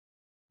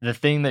the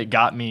thing that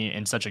got me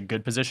in such a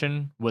good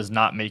position was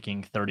not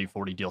making 30,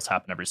 40 deals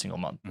happen every single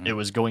month. Mhm. It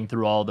was going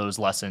through all those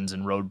lessons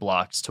and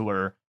roadblocks to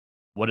where,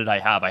 what did I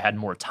have? I had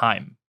more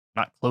time,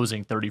 not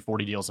closing 30,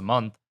 40 deals a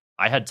month.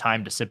 I had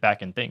time to sit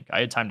back and think. I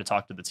had time to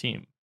talk to the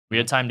team. We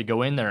had time to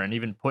go in there and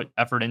even put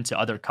effort into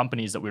other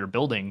companies that we were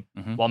building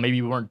Mhm. while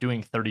maybe we weren't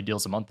doing 30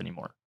 deals a month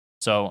anymore.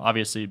 So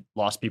obviously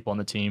lost people on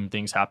the team,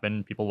 things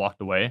happened, people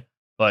walked away.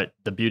 But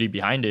the beauty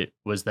behind it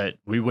was that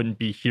we wouldn't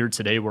be here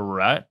today where we're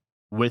at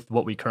with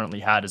what we currently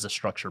had as a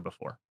structure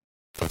before.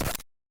 Hey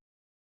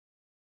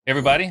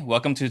everybody,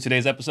 welcome to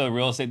today's episode of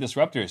Real Estate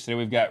Disruptors. Today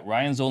we've got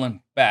Ryan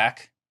Zolin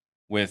back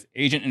with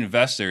Agent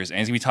Investors, and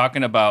he's going to be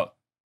talking about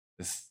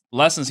the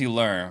lessons he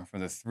learned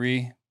from the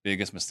 3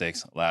 biggest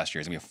mistakes last year.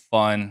 It's going to be a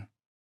fun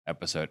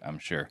episode, I'm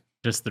sure.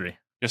 Just three.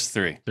 Just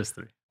three.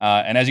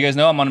 And as you guys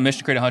know, I'm on a mission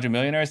to create 100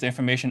 millionaires. The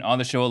information on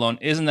the show alone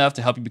is enough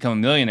to help you become a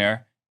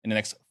millionaire in the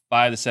next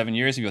 5 to 7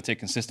 years. If you'll take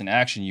consistent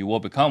action, you will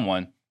become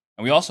one.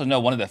 And we also know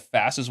one of the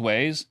fastest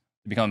ways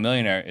to become a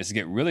millionaire is to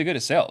get really good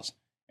at sales.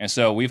 And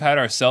so we've had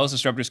our Sales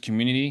Disruptors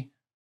community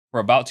for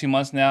about 2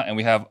 months now, and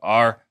we have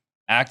our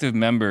active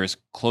members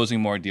closing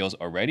more deals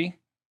already.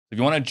 If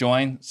you want to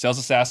join sales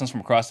assassins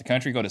from across the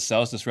country, go to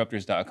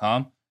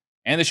salesdisruptors.com.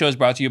 And the show is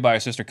brought to you by our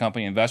sister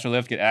company,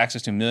 InvestorLift. Get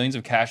access to millions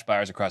of cash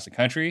buyers across the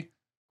country.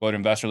 Go to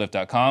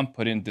InvestorLift.com,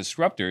 put in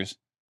Disruptors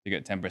to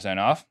get 10%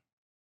 off.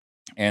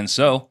 And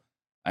so,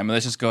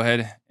 let's just go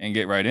ahead and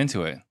get right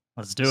into it.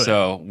 Let's do it.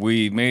 So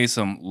we made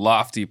some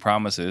lofty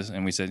promises,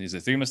 and we said, is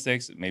it 3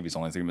 mistakes? Maybe it's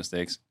only 3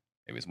 mistakes.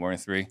 Maybe it's more than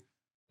 3.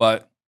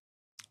 But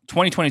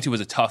 2022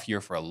 was a tough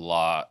year for a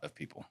lot of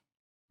people.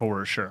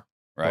 For sure.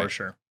 Right? For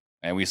sure.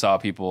 And we saw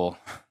people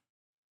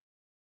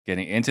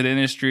getting into the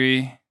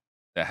industry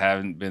that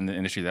haven't been in the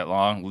industry that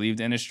long, leave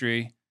the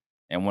industry.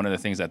 And one of the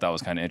things I thought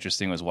was kind of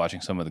interesting was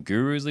watching some of the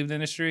gurus leave the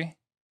industry,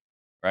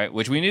 right?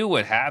 Which we knew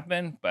would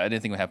happen, but I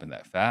didn't think it would happen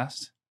that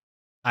fast.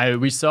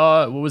 We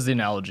saw, what was the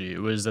analogy? It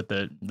was that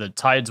the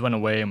tides went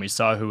away and we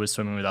saw who was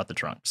swimming without the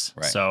trunks.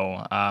 Right.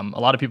 So a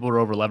lot of people were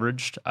over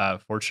leveraged.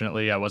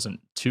 Fortunately, I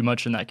wasn't too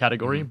much in that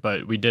category,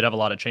 but we did have a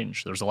lot of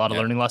change. There was a lot of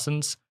learning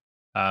lessons.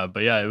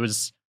 But yeah, it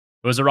was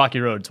a rocky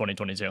road,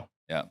 2022.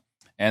 Yeah.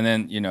 And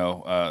then,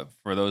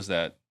 for those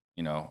that,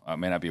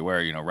 may not be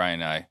aware,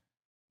 Ryan and I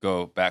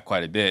go back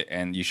quite a bit,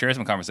 and you share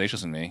some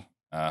conversations with me.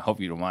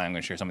 Hope you don't mind. I'm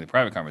going to share some of the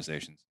private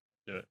conversations.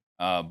 Do it.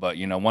 But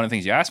one of the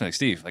things you asked me, like,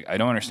 Steve, I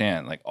don't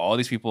understand, all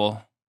these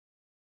people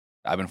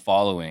I've been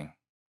following,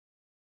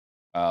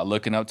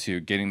 looking up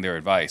to, getting their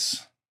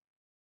advice,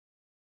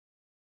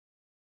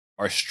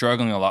 are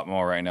struggling a lot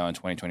more right now in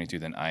 2022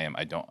 than I am.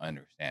 I don't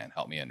understand.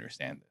 Help me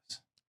understand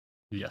this.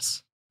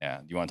 Yes. Yeah.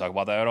 Do you want to talk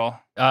about that at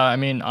all?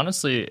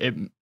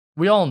 Honestly,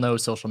 we all know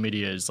social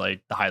media is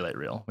like the highlight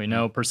reel. We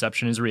know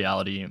perception is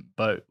reality.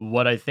 But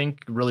what I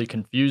think really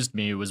confused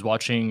me was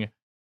watching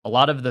a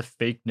lot of the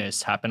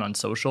fakeness happen on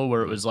social,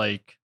 where it was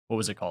like, what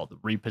was it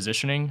called?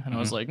 Repositioning. And I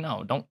was like,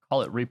 no, don't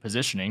call it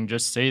repositioning.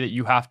 Just say that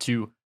you have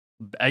to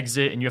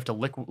exit and you have to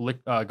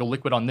go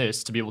liquid on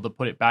this to be able to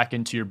put it back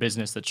into your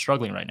business that's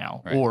struggling right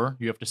now. Right. Or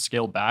you have to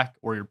scale back,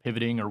 or you're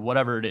pivoting, or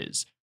whatever it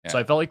is. Yeah. So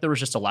I felt like there was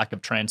just a lack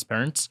of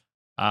transparency.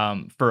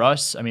 For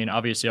us,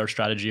 obviously our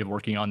strategy of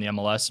working on the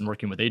MLS and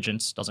working with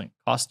agents doesn't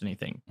cost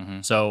anything.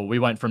 So we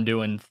went from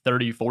doing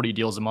 30, 40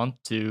 deals a month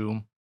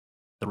to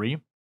 3,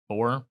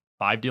 4,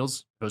 5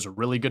 deals. It was a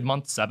really good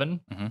month,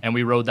 7. And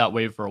we rode that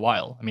wave for a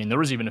while. There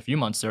was even a few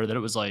months there that it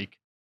was like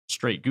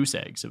straight goose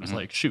eggs. It was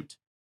like, shoot.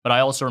 But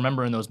I also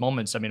remember in those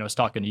moments, I was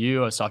talking to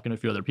you, I was talking to a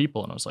few other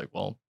people, and I was like,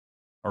 well,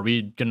 are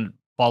we going to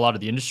fall out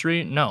of the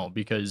industry? No,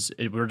 because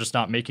we're just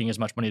not making as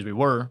much money as we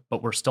were,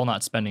 but we're still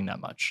not spending that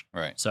much.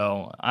 Right.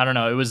 So I don't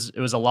know. It was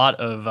a lot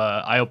of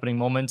eye-opening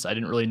moments. I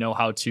didn't really know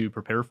how to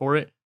prepare for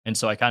it, and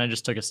so I kind of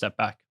just took a step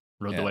back,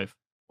 rode the wave.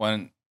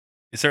 When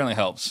it certainly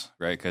helps,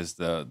 right? Because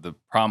the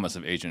promise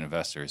of Agent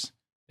Investors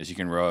is you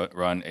can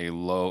run a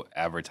low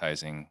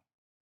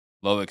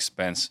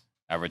expense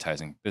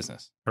advertising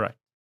business. Correct.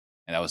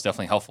 And that was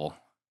definitely helpful.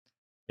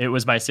 It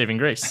was my saving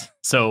grace.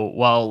 So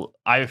while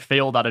I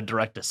failed out of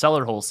direct to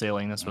seller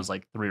wholesaling, this was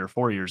like 3 or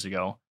 4 years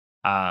ago,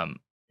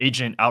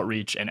 agent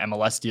outreach and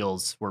MLS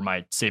deals were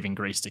my saving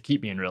grace to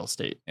keep me in real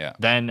estate. Yeah.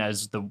 Then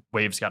as the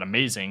waves got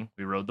amazing,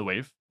 we rode the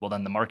wave. Well,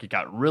 then the market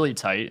got really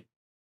tight.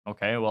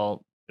 Okay,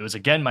 well, it was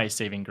again my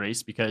saving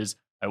grace because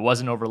I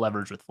wasn't over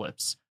leveraged with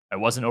flips. I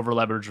wasn't over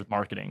leveraged with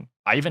marketing.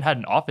 I even had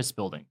an office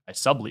building. I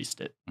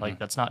subleased it. Like,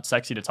 that's not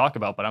sexy to talk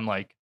about, but I'm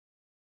like,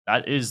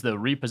 that is the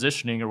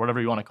repositioning or whatever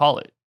you want to call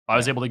it. If I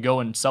was able to go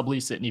and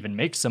sublease it and even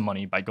make some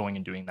money by going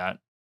and doing that,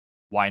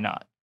 why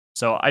not?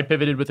 So I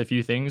pivoted with a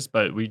few things,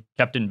 but we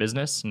kept in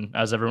business. And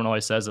as everyone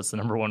always says, that's the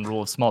number one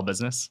rule of small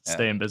business.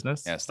 Stay in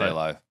business. Yeah, stay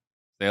alive.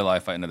 Stay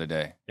alive, fight another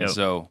day. Yep. And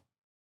so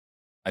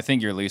I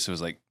think your lease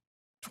was like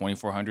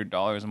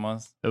 $2,400 a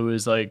month. It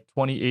was like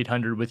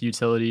 $2,800 with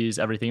utilities.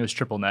 Everything was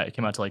triple net. It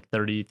came out to like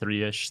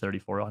 33-ish,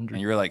 3,400.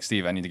 And you were like,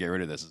 Steve, I need to get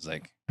rid of this. It's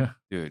like,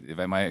 dude, if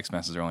my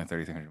expenses are only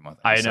 $3,300 a month.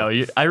 I know.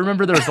 I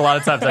remember there was a lot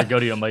of times I'd go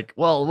to you. I'm like,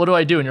 well, what do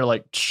I do? And you're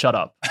like, shut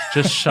up.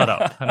 Just shut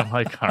up. And I'm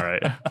like, all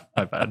right,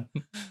 my bad.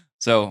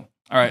 So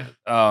All right.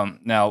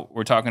 Now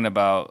we're talking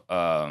about,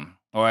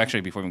 or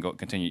actually, before we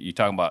continue, you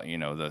talking about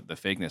the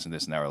fakeness and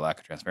this and that, or lack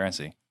of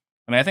transparency.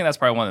 I mean, I think that's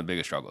probably one of the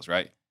biggest struggles,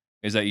 right?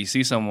 Is that you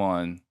see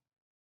someone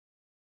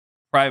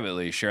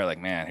privately share like,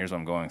 man, here's what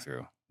I'm going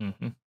through,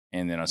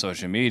 and then on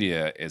social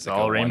media it's like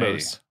all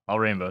rainbows,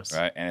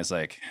 right? And it's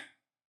like,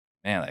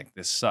 man, like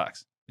this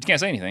sucks. But you can't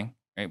say anything,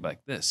 right? But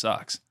like this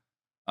sucks.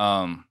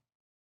 So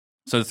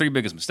the three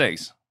biggest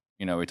mistakes.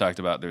 We talked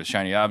about there was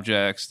shiny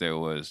objects, there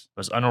was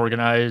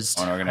unorganized,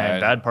 and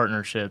bad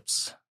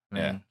partnerships.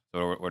 Yeah.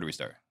 So where do we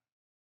start?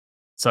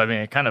 So, I mean,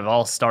 it kind of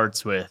all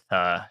starts with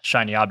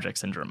shiny object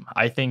syndrome.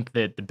 I think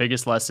that the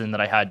biggest lesson that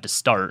I had to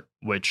start,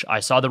 which I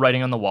saw the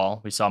writing on the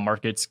wall, we saw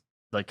markets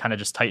like kind of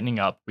just tightening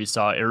up. We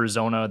saw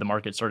Arizona, the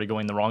market started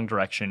going the wrong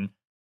direction.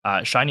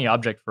 Shiny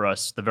object for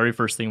us, the very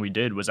first thing we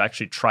did was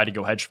actually try to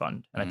go hedge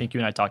fund. And I think you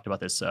and I talked about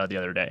this the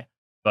other day.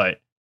 But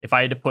if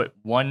I had to put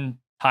one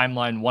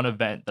timeline, one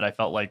event that I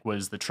felt like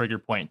was the trigger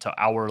point to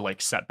our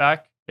like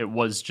setback, it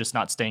was just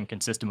not staying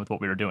consistent with what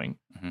we were doing.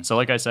 So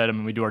like I said, I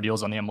mean, we do our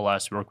deals on the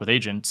MLS, we work with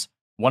agents.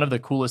 One of the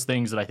coolest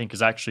things that I think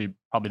is actually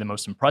probably the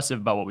most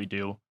impressive about what we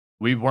do,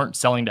 we weren't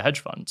selling to hedge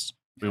funds.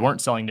 We weren't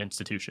selling to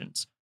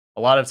institutions.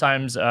 A lot of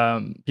times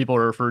people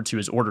are referred to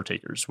as order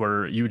takers,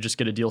 where you would just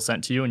get a deal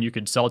sent to you and you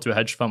could sell it to a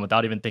hedge fund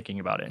without even thinking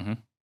about it.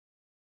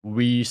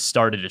 We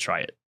started to try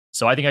it.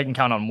 So I think I can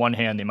count on one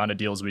hand the amount of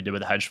deals we did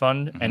with a hedge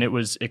fund, and it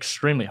was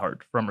extremely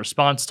hard, from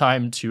response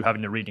time to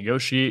having to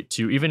renegotiate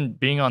to even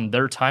being on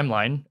their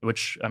timeline,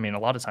 which, I mean, a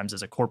lot of times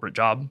is a corporate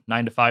job,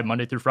 9 to 5,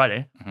 Monday through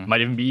Friday, might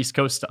even be East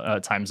Coast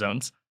time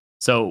zones.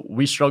 So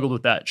we struggled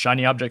with that.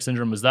 Shiny object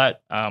syndrome was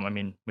that. I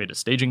mean, we had a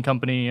staging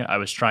company. I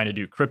was trying to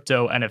do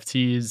crypto,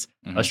 NFTs.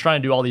 I was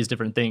trying to do all these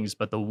different things.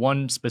 But the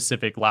one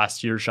specific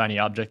last year shiny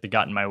object that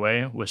got in my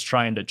way was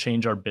trying to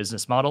change our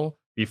business model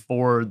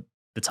before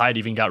the tide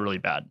even got really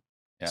bad.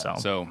 Yeah.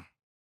 So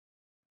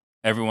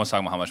everyone's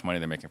talking about how much money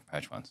they're making from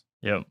hedge funds.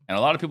 Yep. And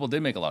a lot of people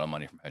did make a lot of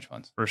money from hedge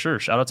funds. For sure.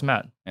 Shout out to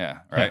Matt. Yeah.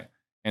 Right.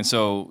 And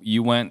so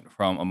you went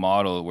from a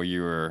model where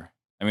you were,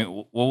 I mean,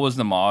 what was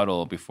the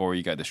model before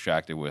you got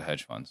distracted with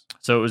hedge funds?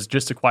 So it was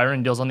just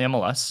acquiring deals on the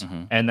MLS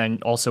and then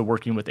also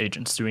working with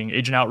agents, doing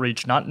agent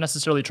outreach, not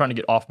necessarily trying to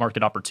get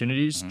off-market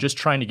opportunities, just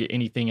trying to get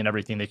anything and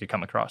everything they could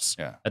come across.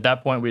 Yeah. At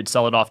that point, we'd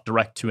sell it off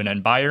direct to an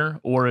end buyer,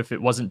 or if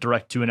it wasn't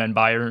direct to an end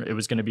buyer, it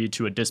was going to be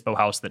to a dispo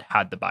house that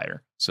had the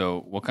buyer.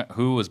 So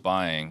who was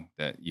buying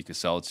that you could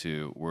sell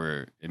to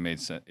where it made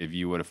sense if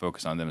you would have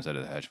focused on them instead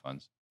of the hedge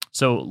funds?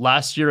 So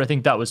last year, I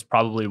think that was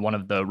probably one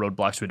of the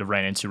roadblocks we'd have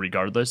ran into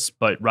regardless.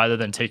 But rather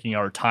than taking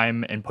our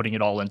time and putting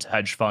it all into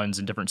hedge funds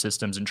and different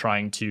systems and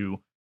trying to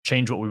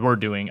change what we were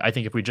doing, I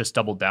think if we just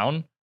doubled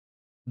down,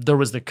 there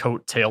was the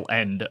coattail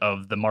end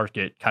of the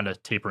market kind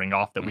of tapering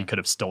off that we could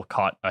have still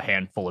caught a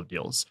handful of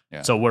deals.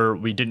 Yeah. So where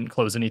we didn't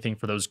close anything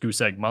for those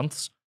goose egg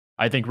months,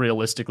 I think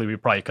realistically, we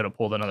probably could have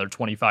pulled another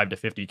 25 to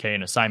 50K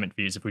in assignment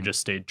fees if we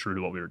just stayed true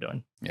to what we were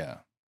doing. Yeah.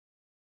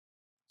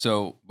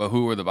 So, but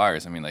who were the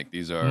buyers? I mean, like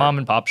these are mom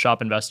and pop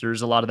shop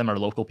investors. A lot of them are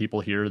local people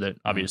here that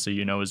obviously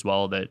you know as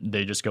well, that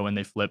they just go in,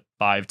 they flip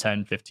 5,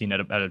 10, 15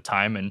 at a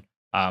time.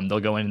 And they'll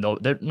go in and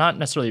they're not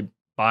necessarily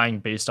buying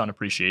based on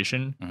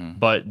appreciation,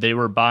 but they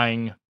were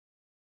buying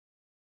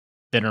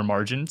thinner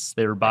margins.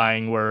 They were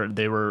buying where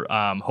they were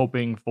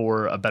hoping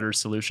for a better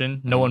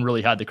solution. No one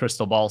really had the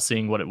crystal ball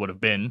seeing what it would have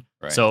been.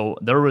 Right. So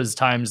there was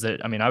times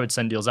that, I mean, I would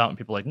send deals out and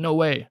people were like, no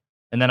way.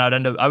 And then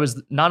I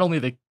was not only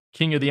the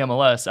king of the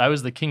MLS, I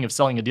was the king of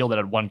selling a deal that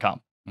had one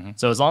comp.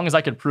 So as long as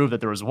I could prove that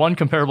there was one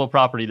comparable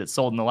property that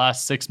sold in the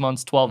last 6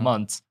 months, 12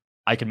 months,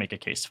 I could make a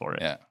case for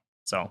it. Yeah.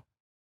 So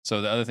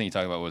the other thing you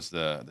talked about was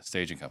the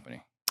staging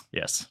company.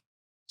 Yes.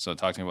 So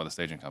talk to me about the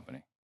staging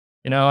company.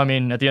 I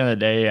mean, at the end of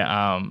the day,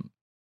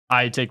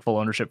 I take full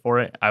ownership for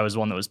it. I was the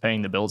one that was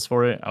paying the bills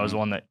for it. I was the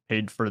one that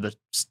paid for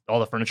all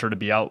the furniture to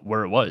be out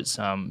where it was.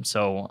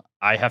 So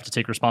I have to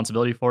take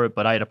responsibility for it.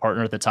 But I had a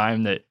partner at the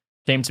time that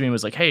came to me and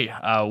was like, hey,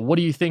 what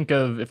do you think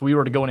of if we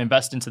were to go and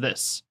invest into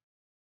this?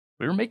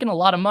 We were making a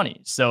lot of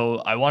money. So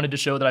I wanted to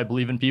show that I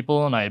believe in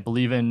people and I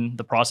believe in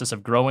the process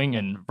of growing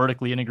and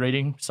vertically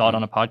integrating. Saw it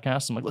on a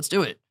podcast. I'm like, let's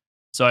do it.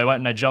 So I went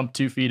and I jumped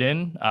 2 feet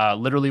in,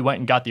 literally went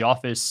and got the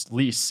office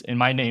lease in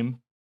my name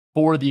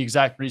for the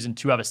exact reason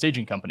to have a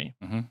staging company.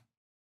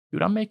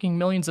 Dude, I'm making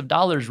millions of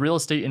dollars real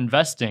estate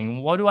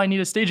investing. What do I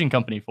need a staging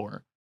company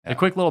for? Yeah. The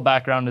quick little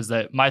background is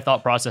that my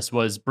thought process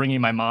was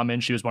bringing my mom in.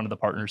 She was one of the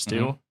partners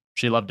too.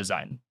 She loved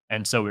design.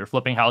 And so we were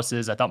flipping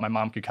houses. I thought my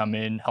mom could come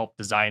in, help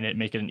design it,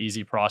 make it an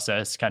easy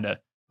process, kind of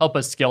help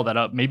us scale that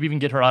up, maybe even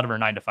get her out of her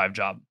 9-to-5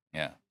 job.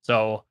 Yeah.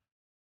 So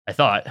I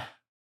thought,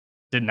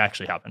 didn't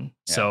actually happen.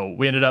 Yeah. So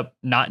we ended up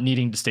not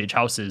needing to stage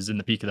houses in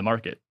the peak of the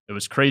market. It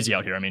was crazy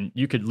out here. I mean,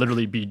 you could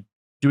literally be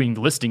doing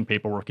listing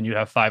paperwork and you'd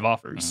have 5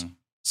 offers.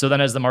 So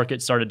then as the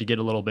market started to get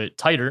a little bit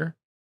tighter,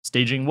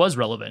 staging was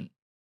relevant,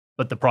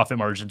 but the profit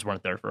margins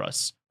weren't there for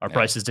us. Our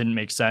prices didn't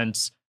make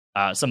sense.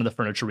 Some of the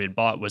furniture we had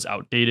bought was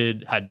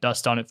outdated, had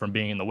dust on it from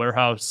being in the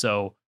warehouse.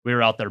 So we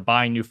were out there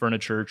buying new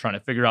furniture, trying to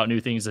figure out new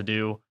things to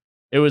do.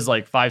 It was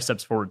like 5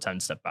 steps forward,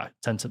 10 steps back.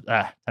 10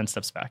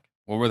 steps back.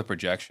 What were the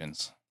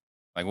projections?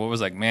 Like, what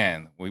was like,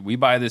 man, we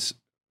buy this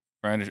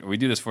furniture, we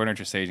do this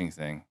furniture staging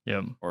thing,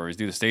 Yeah. or we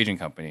do the staging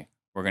company.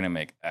 We're gonna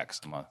make X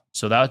a month.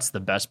 So that's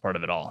the best part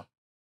of it all.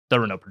 There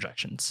were no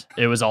projections.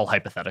 It was all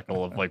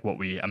hypothetical of like what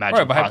we imagined.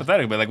 Right, but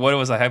hypothetical. But like, what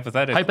was a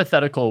hypothetical?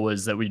 Hypothetical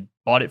was that we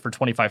bought it for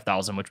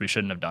 $25,000, which we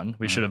shouldn't have done.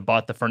 We should have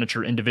bought the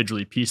furniture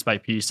individually, piece by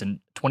piece, and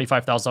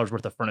 $25,000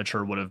 worth of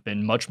furniture would have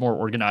been much more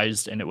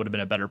organized, and it would have been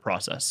a better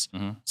process.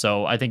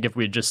 So I think if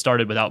we had just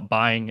started without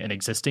buying an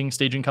existing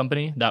staging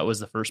company, that was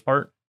the first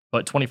part.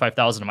 But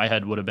 $25,000 in my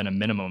head would have been a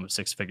minimum of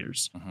 6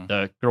 figures.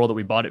 The girl that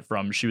we bought it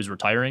from, she was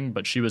retiring,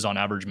 but she was on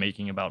average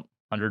making about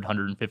 100,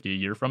 150 a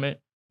year from it.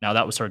 Now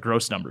that was her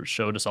gross numbers,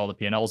 showed us all the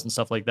P&Ls and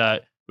stuff like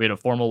that. We had a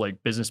formal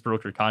like business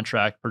broker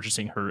contract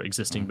purchasing her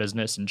existing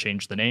business and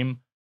changed the name,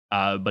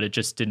 but it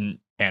just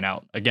didn't pan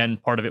out. Again,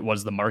 part of it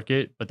was the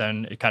market, but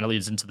then it kind of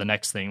leads into the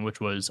next thing,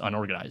 which was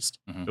unorganized.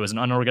 It was an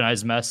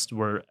unorganized mess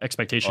where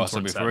expectations so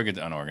weren't before set. we get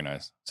to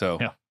unorganized, so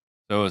Yeah.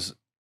 so it was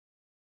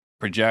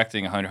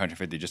projecting 100,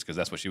 150 just because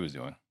that's what she was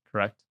doing.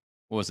 Correct.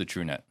 What was the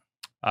true net?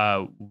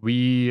 I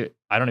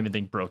don't even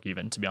think broke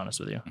even, to be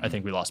honest with you. I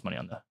think we lost money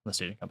on the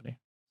staging company.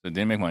 So it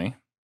didn't make money.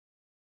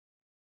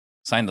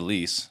 Signed the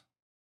lease.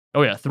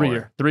 Oh yeah,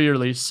 3-year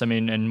lease. I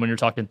mean, and when you're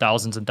talking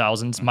thousands and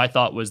thousands, my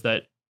thought was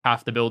that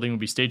half the building would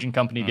be staging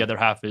company, the other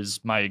half is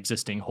my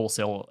existing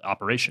wholesale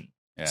operation.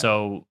 Yeah.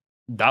 So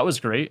that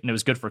was great and it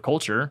was good for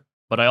culture.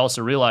 But I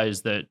also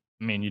realized that,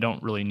 I mean, you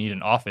don't really need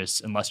an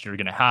office unless you're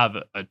going to have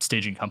a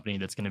staging company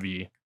that's going to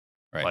be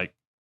like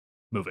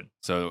moving.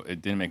 So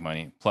it didn't make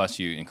money. Plus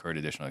you incurred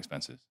additional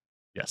expenses.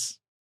 Yes.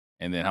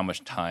 And then how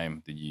much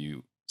time did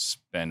you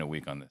spend a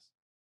week on this?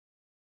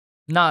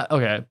 Not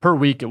okay. Per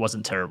week, it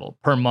wasn't terrible.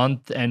 Per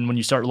month, and when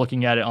you start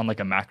looking at it on like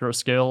a macro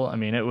scale, I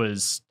mean, it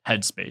was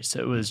headspace.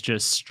 It was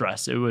just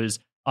stress. It was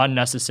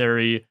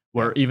unnecessary.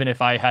 Where even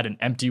if I had an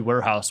empty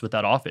warehouse with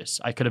that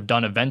office, I could have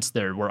done events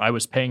there where I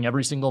was paying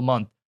every single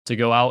month to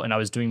go out, and I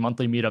was doing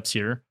monthly meetups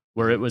here,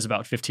 where it was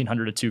about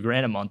 $1,500 to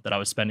 $2,000 a month that I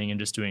was spending and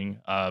just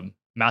doing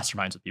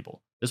masterminds with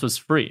people. This was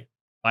free.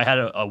 I had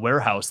a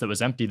warehouse that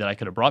was empty that I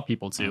could have brought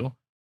people to.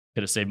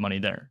 Could have saved money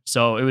there.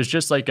 So it was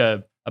just like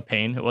a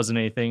pain. It wasn't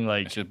anything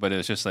like. But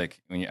it's just like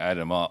when you add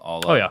them all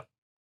up. Oh yeah,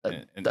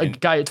 a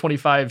guy at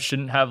 25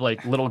 shouldn't have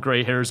like little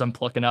gray hairs I'm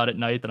plucking out at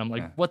night that I'm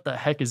like, what the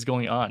heck is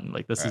going on?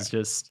 Like this is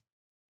just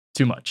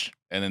too much.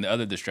 And then the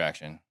other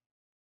distraction.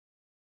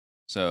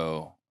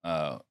 So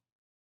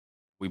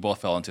we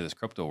both fell into this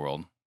crypto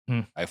world.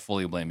 I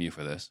fully blame you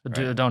for this.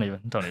 Right? Don't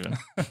even.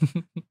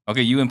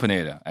 Okay, you and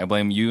Pineda. I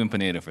blame you and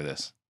Pineda for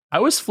this. I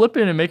was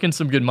flipping and making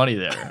some good money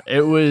there.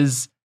 It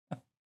was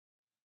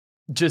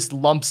just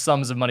lump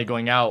sums of money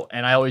going out.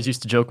 And I always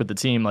used to joke with the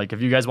team, like,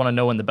 if you guys want to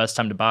know when the best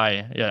time to buy,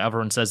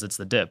 everyone says it's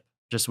the dip.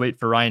 Just wait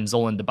for Ryan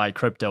Zolin to buy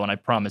crypto, and I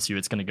promise you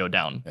it's going to go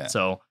down. Yeah.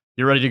 So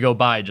you're ready to go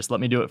buy. Just let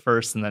me do it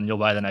first, and then you'll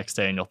buy the next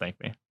day, and you'll thank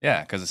me.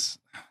 Yeah, because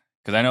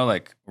I know,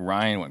 like,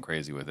 Ryan went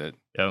crazy with it.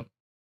 Yep.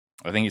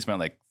 I think he spent,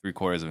 like,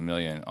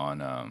 $750,000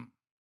 on,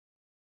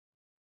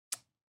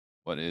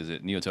 what is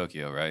it? Neo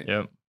Tokyo, right?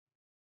 Yep.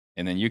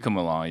 And then you come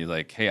along, you're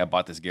like, hey, I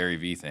bought this Gary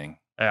Vee thing.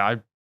 Hey,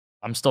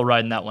 I'm still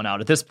riding that one out.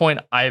 At this point,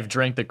 I've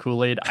drank the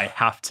Kool-Aid. I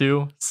have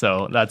to.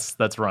 So that's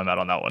where I'm at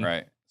on that one.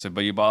 Right. So,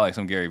 but you bought like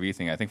some Gary Vee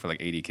thing, I think for like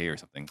 $80K or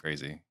something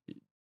crazy.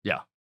 Yeah.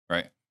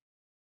 Right.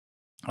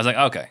 I was like,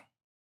 okay,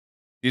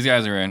 these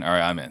guys are in. All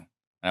right, I'm in. And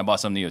I bought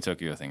some Neo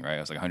Tokyo thing, right?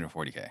 It was like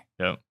 $140K.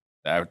 Yep.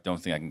 I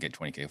don't think I can get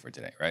 $20K for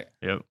today, right?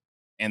 Yep.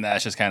 And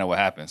that's just kind of what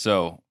happened.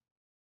 So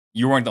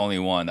you weren't the only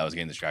one that was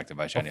getting distracted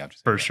by shiny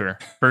objects. For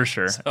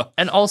sure. So.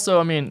 And also,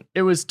 I mean,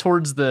 it was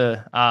towards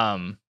the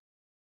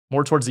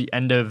more towards the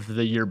end of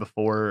the year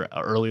before,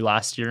 early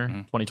last year,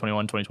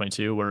 2021,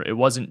 2022, where it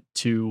wasn't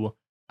too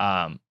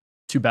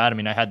bad. I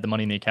mean, I had the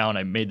money in the account.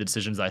 I made the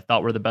decisions that I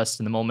thought were the best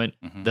in the moment.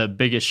 The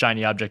biggest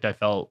shiny object I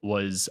felt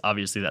was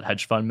obviously that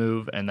hedge fund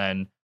move, and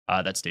then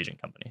that staging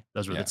company.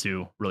 Those were the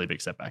two really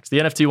big setbacks. The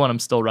NFT one, I'm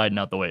still riding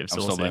out the wave. So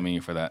I'm still blaming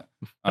you for that.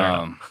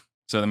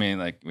 So I mean,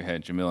 like, we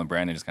had Jamil and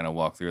Brandon just kind of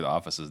walk through the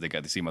offices. They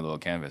got to see my little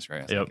canvas,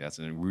 right? Like, that's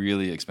a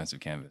really expensive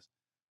canvas.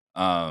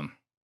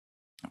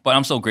 But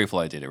I'm so grateful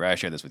I did it, right? I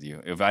shared this with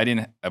you. If I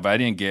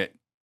didn't get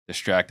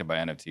distracted by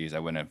NFTs, I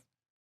wouldn't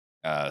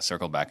have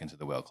circled back into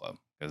the whale club,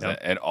 because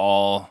it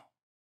all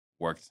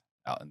worked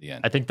out in the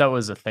end. I think that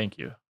was a thank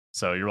you.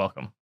 So you're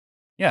welcome.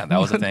 Yeah, that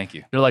was a thank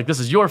you. You're like,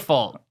 this is your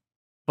fault,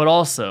 but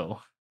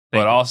also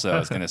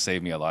it's going to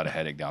save me a lot of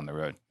headache down the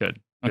road. Good.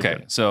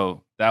 Okay,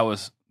 so that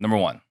was number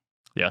one.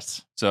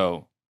 Yes.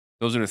 So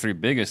those are the three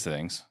biggest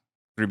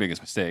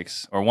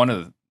mistakes, or one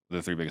of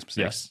the three biggest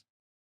mistakes. Yes.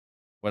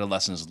 What are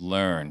lessons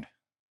learned?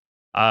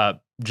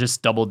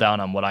 Just double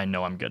down on what I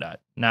know I'm good at.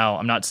 Now,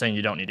 I'm not saying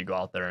you don't need to go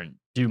out there and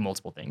do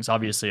multiple things.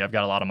 Obviously, I've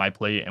got a lot on my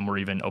plate, and we're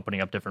even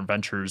opening up different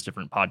ventures,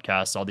 different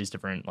podcasts, all these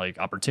different like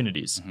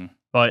opportunities.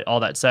 But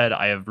all that said,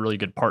 I have really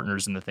good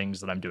partners in the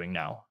things that I'm doing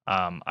now.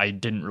 I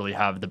didn't really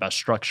have the best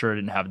structure,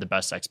 didn't have the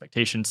best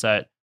expectation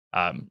set.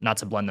 Not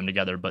to blend them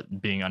together,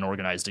 but being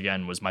unorganized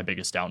again was my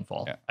biggest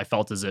downfall. Yeah. I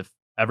felt as if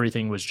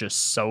everything was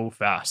just so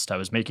fast. I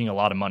was making a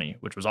lot of money,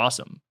 which was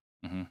awesome.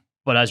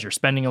 But as you're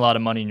spending a lot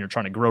of money and you're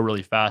trying to grow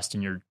really fast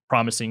and you're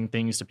promising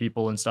things to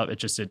people and stuff,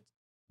 it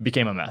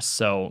became a mess.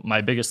 So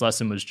my biggest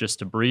lesson was just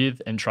to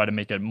breathe and try to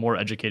make a more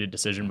educated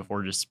decision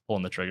before just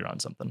pulling the trigger on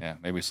something. Yeah,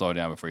 maybe slow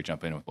down before you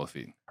jump in with both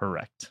feet.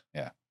 Correct.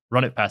 Yeah.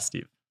 Run it past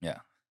Steve. Yeah.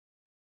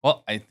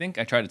 Well, I think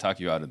I tried to talk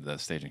you out of the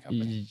staging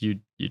company. You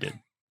did.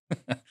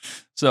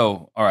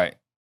 So, all right.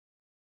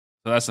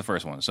 So that's the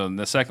first one. So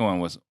the second one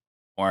was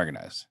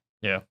organized.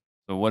 Yeah.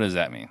 So what does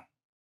that mean?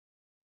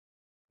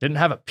 Didn't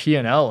have a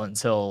P&L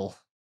until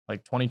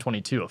like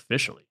 2022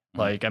 officially. Mhm.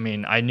 Like, I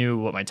mean, I knew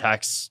what my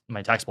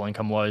taxable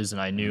income was,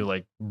 and I knew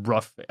like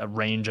rough a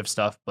range of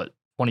stuff, but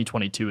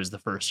 2022 is the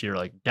first year,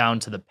 like down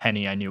to the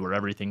penny, I knew where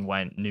everything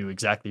went, knew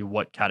exactly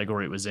what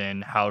category it was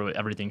in, how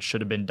everything should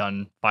have been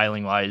done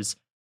filing wise.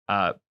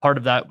 Part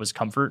of that was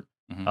comfort.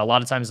 Mhm. A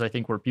lot of times I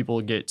think where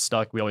people get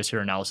stuck, we always hear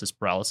analysis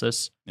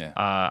paralysis. Yeah.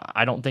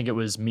 I don't think it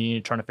was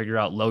me trying to figure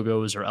out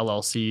logos or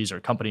LLCs or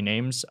company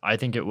names. I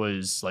think it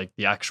was like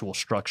the actual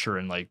structure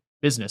and like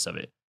business of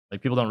it.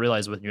 Like people don't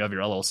realize when you have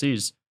your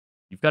LLCs,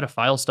 you've got to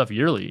file stuff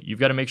yearly. You've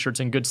got to make sure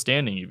it's in good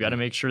standing. You've got to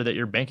make sure that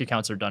your bank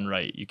accounts are done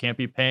right. You can't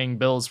be paying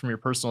bills from your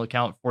personal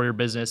account for your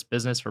business,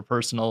 business for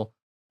personal.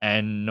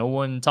 And no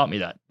one taught me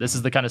that. This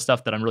is the kind of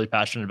stuff that I'm really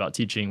passionate about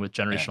teaching with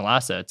generational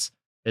assets,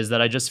 is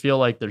that I just feel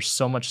like there's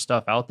so much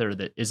stuff out there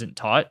that isn't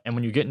taught. And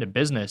when you get into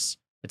business,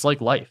 it's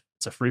like life.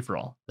 It's a free for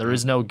all. There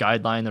is no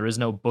guideline. There is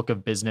no book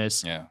of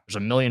business. Yeah. There's a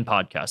million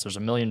podcasts. There's a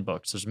million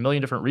books. There's a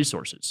million different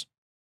resources.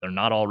 They're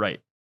not all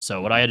right.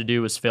 So what I had to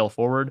do was fail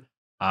forward.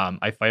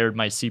 I fired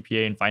my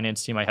CPA and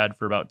finance team I had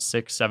for about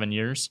 6-7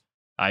 years.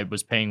 I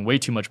was paying way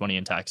too much money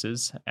in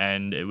taxes,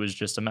 and it was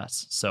just a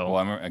mess. So,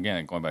 well,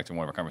 again, going back to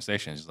one of our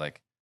conversations, like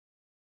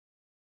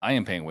I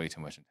am paying way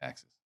too much in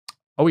taxes.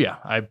 Oh yeah,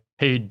 I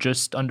paid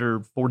just under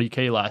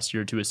 $40K last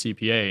year to a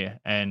CPA,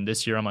 and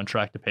this year I'm on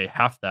track to pay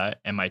half that,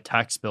 and my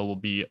tax bill will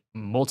be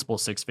multiple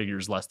six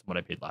figures less than what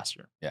I paid last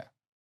year. Yeah.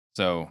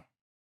 So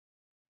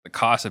the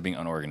cost of being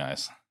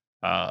unorganized.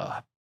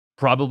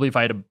 Probably if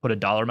I had to put a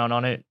dollar amount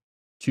on it,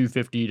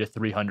 250 to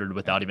 300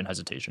 without even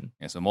hesitation.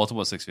 Yeah. So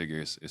multiple six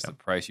figures is the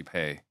price you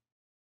pay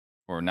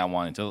for not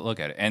wanting to look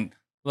at it. And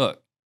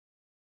look,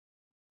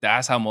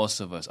 that's how most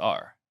of us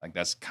are. Like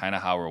that's kind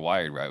of how we're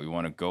wired, right? We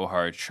want to go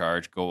hard,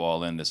 charge, go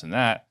all in, this and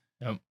that.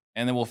 Yep.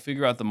 And then we'll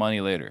figure out the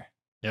money later.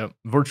 Yep.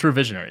 We're true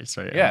visionaries,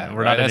 right? Yeah.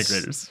 We're not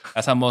integrators.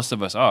 That's how most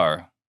of us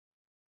are.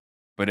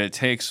 But it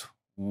takes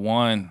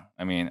one,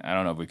 I mean, I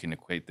don't know if we can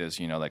equate this,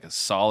 like a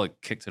solid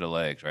kick to the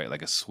legs, right?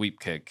 Like a sweep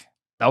kick.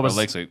 That was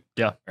leg sweep.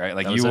 Yeah. Right?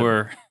 Like you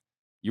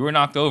were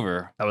knocked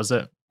over. That was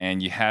it.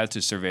 And you had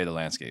to survey the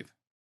landscape.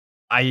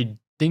 I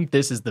think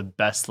this is the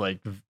best,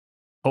 like,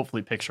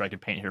 hopefully picture I could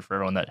paint here for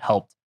everyone that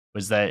helped,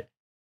 was that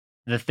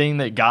the thing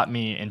that got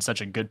me in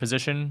such a good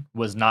position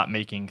was not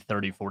making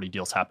 30, 40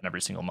 deals happen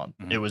every single month.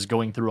 Mm-hmm. It was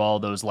going through all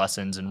those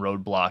lessons and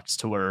roadblocks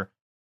to where,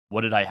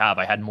 what did I have?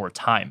 I had more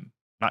time,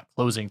 not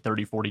closing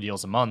 30, 40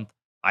 deals a month.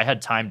 I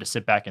had time to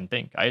sit back and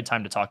think. I had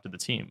time to talk to the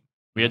team.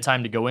 We had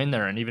time to go in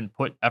there and even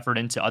put effort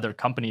into other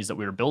companies that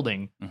we were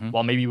building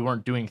while maybe we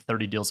weren't doing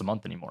 30 deals a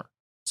month anymore.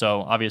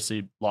 So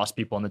obviously lost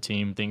people on the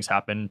team, things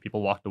happened,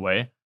 people walked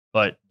away.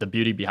 But the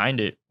beauty behind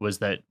it was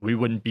that we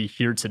wouldn't be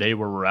here today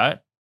where we're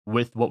at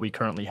with what we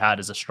currently had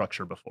as a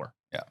structure before.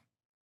 Yeah.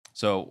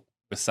 So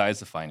besides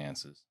the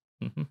finances,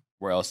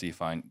 where else do you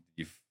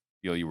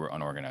feel you were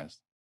unorganized?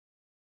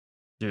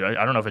 Dude,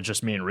 I don't know if it's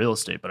just me in real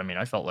estate, but I mean,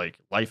 I felt like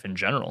life in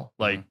general.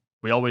 Like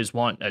we always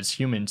want as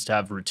humans to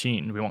have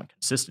routine. We want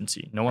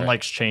consistency. No one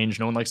likes change.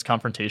 No one likes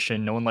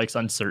confrontation. No one likes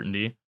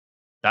uncertainty.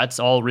 That's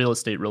all real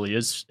estate really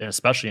is,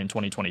 especially in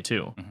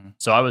 2022.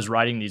 So I was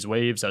riding these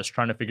waves. I was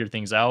trying to figure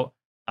things out.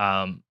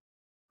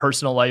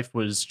 Personal life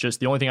was just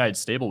the only thing I had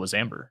stable was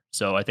Amber.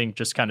 So I think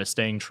just kind of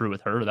staying true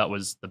with her, that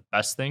was the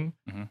best thing.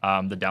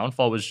 The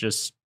downfall was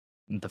just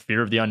the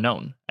fear of the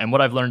unknown. And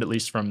what I've learned, at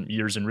least from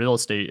years in real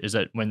estate, is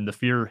that when the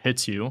fear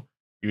hits you,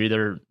 you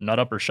either nut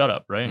up or shut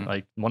up, right?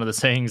 Like one of the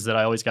sayings that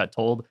I always got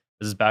told,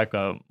 this is back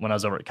when I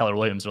was over at Keller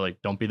Williams, they're like,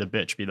 don't be the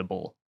bitch, be the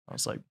bull. I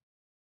was like,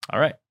 all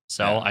right.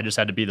 So I just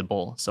had to be the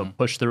bull. So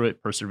push through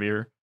it,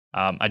 persevere.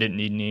 I didn't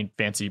need any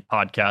fancy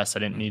podcasts. I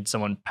didn't need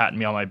someone patting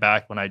me on my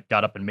back when I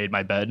got up and made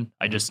my bed.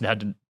 I just had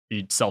to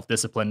be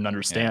self-disciplined and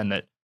understand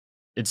that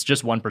it's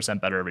just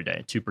 1% better every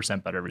day,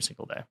 2% better every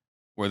single day.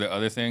 Were there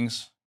other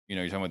things,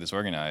 you're talking about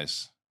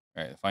disorganized,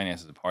 right?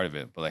 Finance is a part of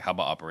it, but like how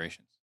about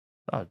operations?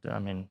 I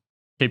mean,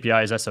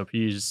 KPIs,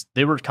 SOPs,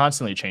 they were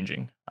constantly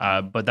changing,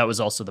 but that was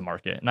also the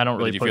market. And I don't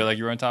really Did you feel like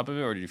you were on top of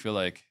it, or did you feel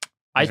like...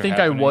 I think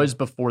I was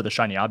before the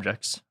shiny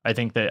objects. I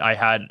think that I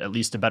had at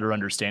least a better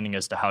understanding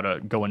as to how to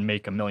go and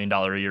make $1 million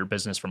a year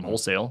business from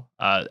wholesale,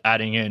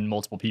 adding in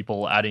multiple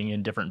people, adding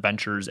in different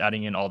ventures,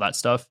 adding in all that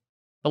stuff.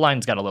 The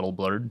lines got a little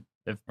blurred.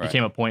 It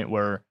became a point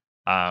where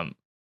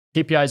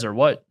KPIs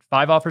are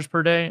 5 offers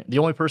per day. The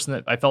only person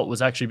that I felt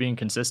was actually being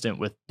consistent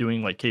with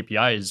doing like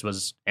KPIs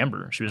was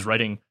Amber. She was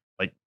writing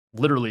like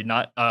literally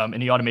not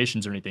any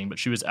automations or anything, but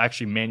she was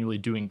actually manually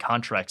doing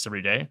contracts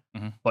every day,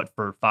 but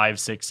for 5,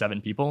 6, 7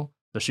 people.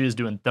 So she was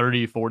doing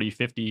 30, 40,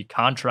 50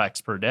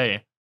 contracts per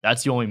day.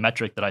 That's the only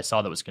metric that I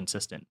saw that was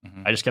consistent.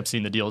 Mhm. I just kept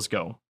seeing the deals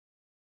go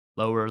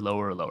lower,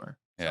 lower, lower.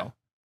 Yeah.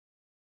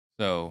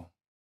 So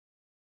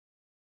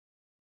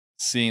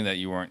seeing that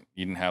you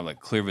didn't have like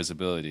clear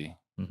visibility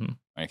hmm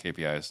on your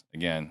KPIs,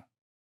 again,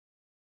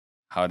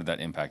 how did that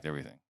impact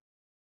everything?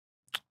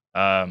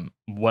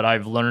 What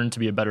I've learned to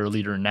be a better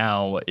leader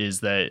now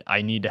is that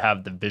I need to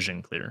have the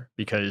vision clear,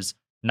 because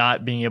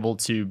not being able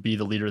to be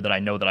the leader that I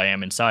know that I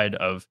am inside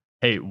of,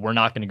 hey, we're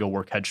not going to go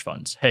work hedge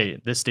funds. Hey,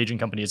 this staging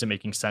company isn't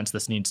making sense.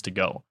 This needs to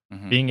go.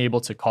 Mhm. Being able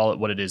to call it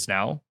what it is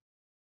now,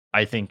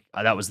 I think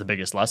that was the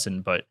biggest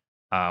lesson. But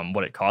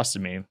what it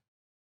costed me,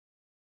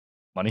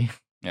 money,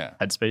 Yeah.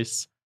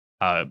 headspace,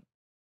 uh,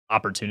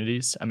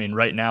 opportunities. I mean,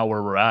 right now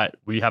where we're at,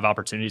 we have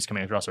opportunities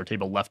coming across our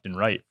table left and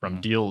right, from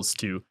Mhm. deals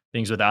to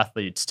things with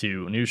athletes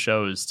to new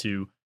shows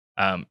to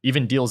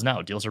even deals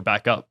now. Deals are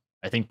back up.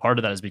 I think part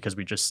of that is because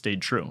we just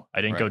stayed true.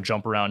 I didn't go Right.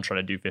 jump around try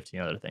to do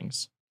 15 other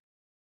things.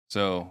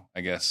 So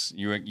I guess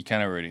you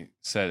kind of already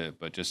said it,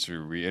 but just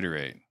to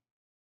reiterate,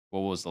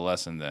 what was the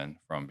lesson then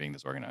from being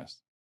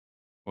disorganized?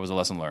 What was the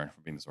lesson learned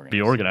from being disorganized?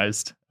 Be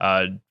organized.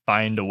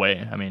 Find a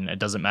way. I mean, it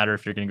doesn't matter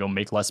if you're going to go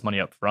make less money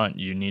up front.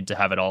 You need to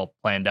have it all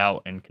planned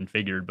out and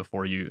configured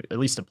before you, at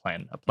least a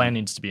plan. A plan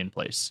needs to be in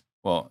place.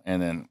 Well,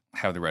 and then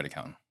have the right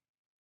accountant.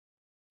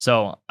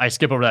 So I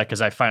skip over that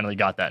because I finally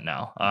got that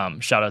now.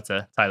 Shout out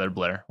to Tyler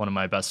Blair, one of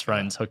my best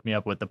friends, hooked me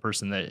up with the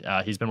person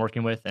that he's been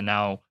working with. And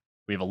now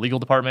we have a legal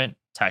department,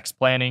 tax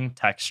planning,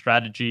 tax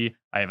strategy.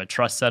 I have a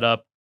trust set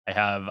up. I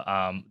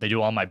have, they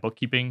do all my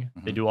bookkeeping.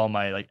 They Mhm. do all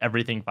my, like,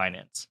 everything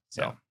finance.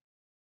 So, Yeah.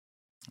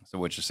 So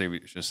which should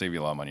save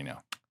you a lot of money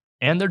now.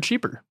 and they're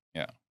cheaper.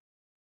 Yeah.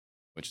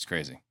 Which is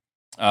crazy.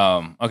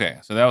 Okay,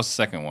 so that was the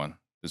second one,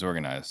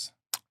 disorganized.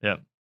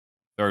 Yep.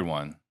 Third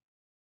one.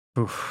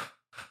 Oof.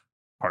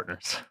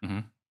 Partners.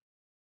 Mhm.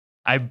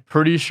 I'm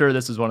pretty sure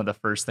this was one of the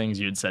first things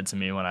you had said to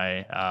me when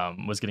I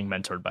was getting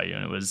mentored by you.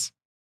 And it was,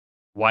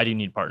 why do you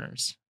need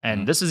partners?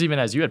 And Mhm. this is even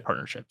as you had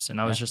partnerships. And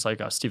I was Yeah. just like,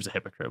 oh, Steve's a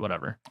hypocrite,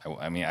 whatever.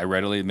 I mean, I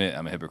readily admit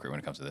I'm a hypocrite when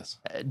it comes to this.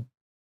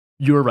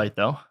 You were right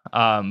though.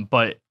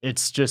 But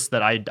it's just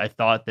that I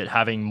thought that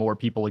having more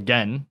people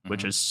again,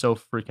 which Mhm. is so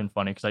freaking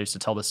funny, because I used to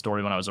tell this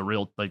story when I was a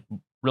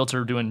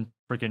realtor doing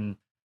freaking,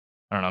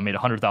 I don't know, I made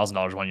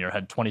 $100,000 one year,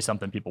 had 20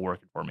 something people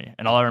working for me.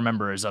 And all I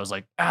remember is I was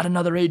like, add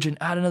another agent,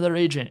 add another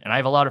agent. And I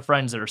have a lot of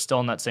friends that are still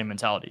in that same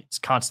mentality. It's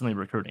constantly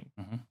recruiting.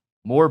 Mhm.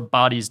 More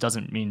bodies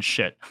doesn't mean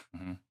shit.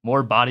 Mhm.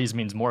 More bodies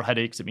means more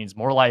headaches. It means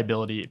more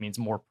liability. It means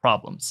more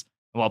problems.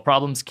 And while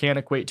problems can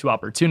equate to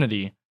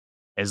opportunity,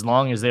 as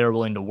long as they are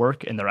willing to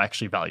work and they're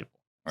actually valuable.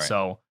 Right.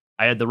 So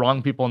I had the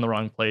wrong people in the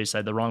wrong place. I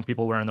had the wrong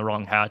people wearing the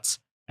wrong hats.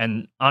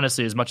 And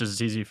honestly, as much as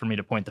it's easy for me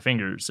to point the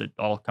fingers, it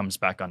all comes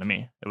back onto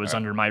me. It was Right.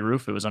 under my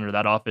roof. It was under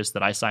that office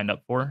that I signed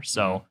up for.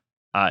 So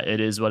it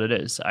is what it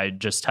is. I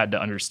just had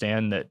to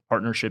understand that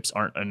partnerships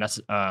aren't a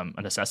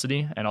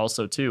necessity. And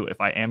also, too,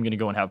 if I am going to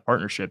go and have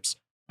partnerships,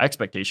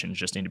 expectations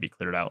just need to be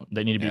cleared out.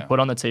 They need to be Yeah. put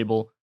on the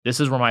table. This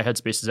is where my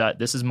headspace is at.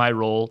 This is my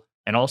role.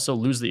 And also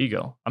lose the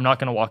ego. I'm not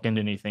going to walk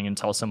into anything and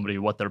tell somebody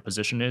what their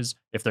position is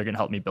if they're going to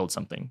help me build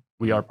something.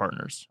 We are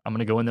partners. I'm going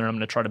to go in there. I'm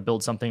going to try to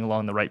build something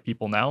along the right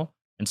people now.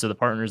 And so the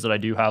partners that I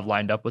do have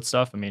lined up with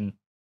stuff, I mean,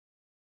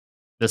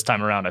 this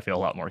time around, I feel a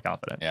lot more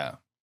confident. Yeah.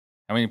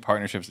 How many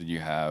partnerships did you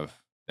have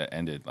that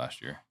ended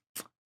last year?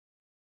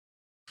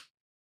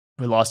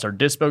 We lost our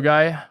dispo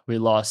guy. We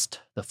lost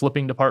the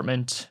flipping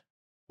department,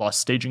 lost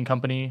staging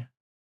company,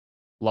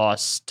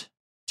 lost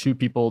 2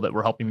 people that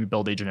were helping me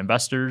build agent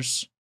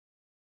investors,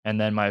 and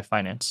then my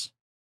finance.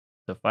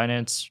 So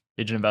finance,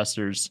 agent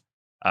investors,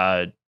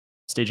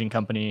 staging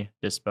company,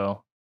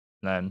 dispo,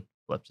 and then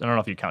flips. I don't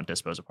know if you count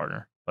dispo as a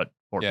partner, but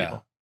 4 Yeah.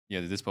 people. Yeah,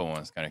 the dispo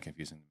one is kind of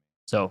confusing.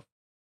 So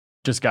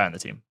just guy on the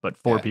team, but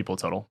 4 Yeah. people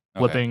total. Okay.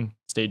 Flipping,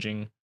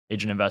 staging,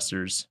 agent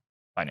investors,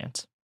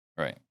 finance.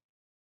 Right.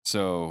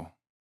 So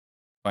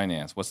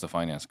finance, what's the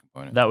finance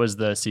component? That was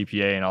the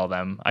CPA and all of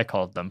them. I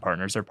called them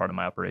partners. They're part of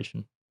my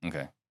operation.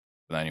 Okay.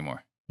 But not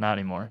anymore. Not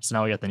anymore. So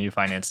now we got the new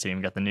finance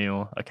team, got the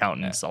new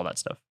accountants, all that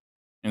stuff.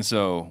 And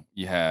so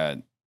you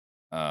had,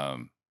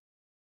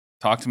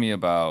 talk to me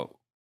about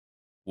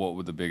what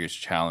were the biggest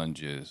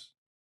challenges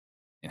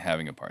in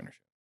having a partnership.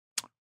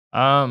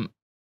 I'm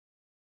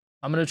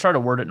going to try to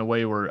word it in a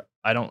way where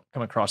I don't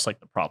come across like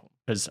the problem,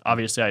 because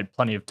obviously I had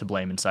plenty of to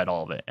blame inside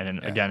all of it.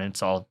 And again,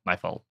 it's all my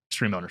fault.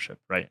 Extreme ownership,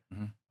 right?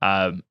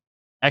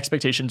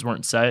 Expectations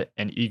weren't set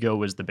and ego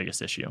was the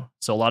biggest issue.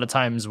 So a lot of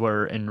times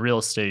where in real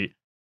estate,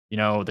 you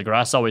know, the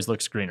grass always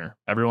looks greener.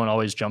 Everyone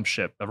always jumps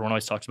ship. Everyone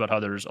always talks about how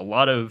there's a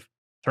lot of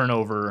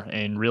turnover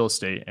in real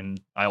estate. And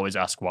I always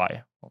ask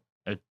why. Well,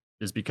 it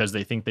is because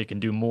they think they can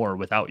do more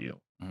without you.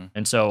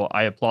 And so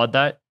I applaud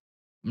that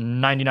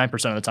 99%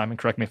 of the time. And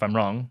correct me if I'm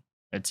wrong,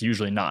 it's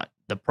usually not.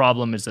 The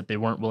problem is that they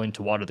weren't willing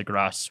to water the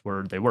grass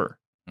where they were.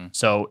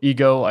 So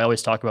ego, I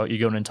always talk about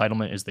ego and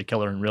entitlement is the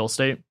killer in real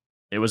estate.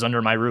 It was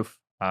under my roof.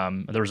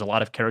 There was a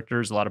lot of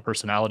characters, a lot of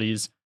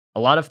personalities, a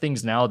lot of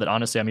things now that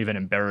honestly I'm even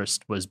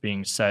embarrassed was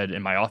being said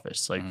in my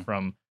office, like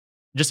from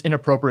just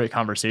inappropriate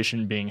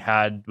conversation being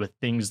had with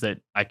things that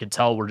I could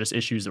tell were just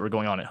issues that were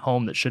going on at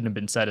home that shouldn't have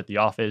been said at the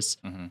office.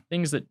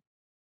 Things that,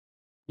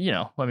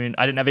 I mean,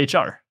 I didn't have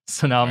HR.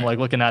 So now I'm Right. like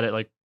looking at it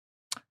like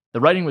the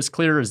writing was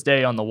clear as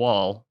day on the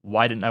wall.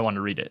 Why didn't I want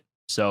to read it?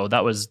 So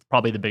that was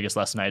probably the biggest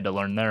lesson I had to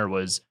learn there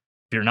was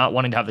if you're not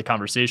wanting to have the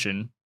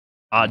conversation, Mhm.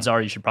 odds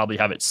are you should probably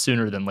have it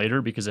sooner than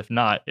later because if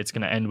not, it's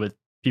going to end with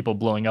people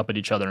blowing up at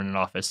each other in an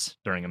office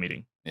during a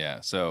meeting.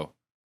 Yeah. So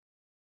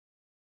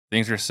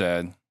things are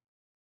said,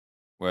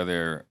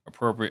 whether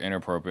appropriate,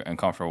 inappropriate,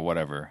 uncomfortable,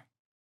 whatever,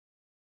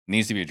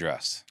 needs to be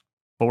addressed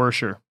For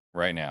sure.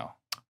 right now.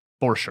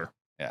 For sure.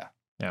 Yeah.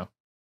 Yeah.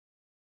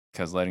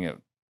 Because letting it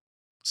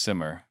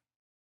simmer.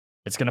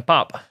 It's going to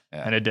pop.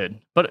 Yeah. And it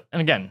did. But,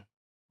 and again,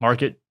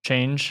 market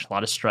change, a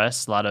lot of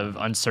stress, a lot of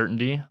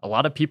uncertainty, a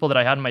lot of people that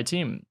I had on my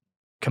team,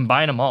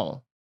 combine them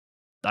all.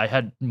 I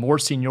had more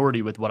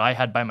seniority with what I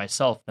had by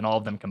myself than all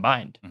of them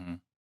combined.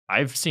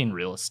 I've seen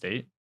real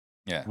estate.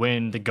 Yeah.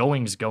 When the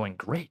going's going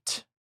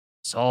great,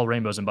 it's all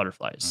rainbows and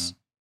butterflies.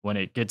 When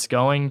it gets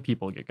going,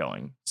 people get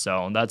going.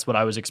 So that's what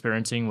I was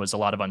experiencing was a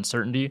lot of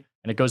uncertainty.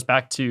 And it goes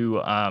back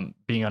to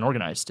being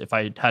unorganized. If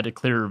I had a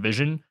clearer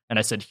vision and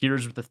I said,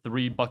 here's the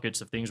 3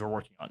 buckets of things we're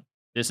working on.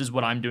 This is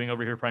what I'm doing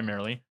over here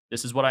primarily.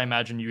 This is what I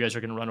imagine you guys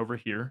are going to run over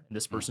here. And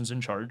this person's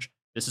in charge.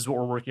 This is what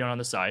we're working on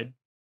the side.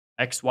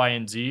 X, Y,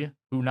 and Z,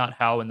 who, not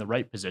how, in the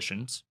right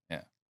positions.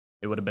 Yeah.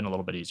 It would have been a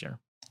little bit easier.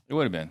 It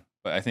would have been.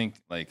 But I think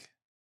because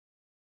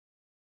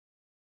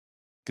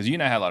you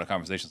and I had a lot of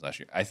conversations last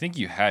year. I think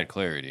you had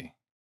clarity.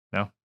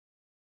 No.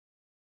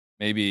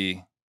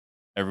 Maybe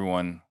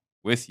everyone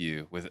with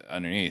you, with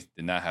underneath,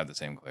 did not have the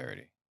same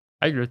clarity.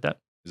 I agree with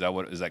that. Is that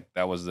what is like?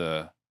 That was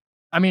the.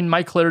 I mean,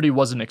 my clarity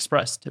wasn't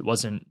expressed. It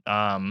wasn't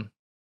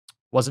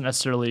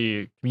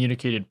necessarily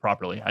communicated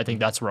properly. I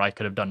think that's where I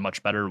could have done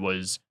much better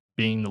was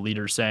being the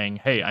leader saying,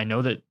 hey, I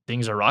know that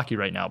things are rocky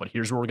right now, but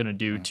here's what we're going to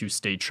do to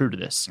stay true to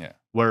this. Yeah.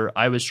 Where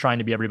I was trying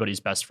to be everybody's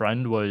best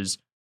friend was,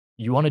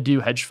 you want to do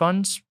hedge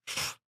funds?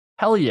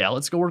 Hell yeah,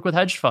 let's go work with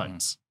hedge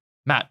funds.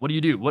 Matt, what do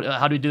you do?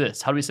 How do we do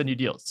this? How do we send you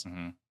deals?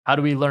 How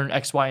do we learn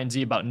X, Y, and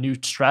Z about new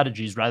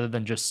strategies rather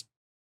than just,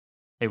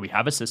 hey, we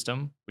have a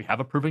system, we have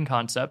a proven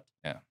concept.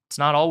 Yeah. It's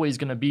not always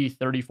going to be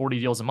 30, 40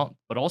 deals a month,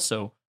 but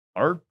also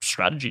our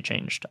strategy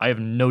changed. I have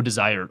no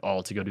desire at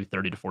all to go do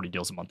 30 to 40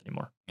 deals a month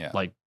anymore. Yeah.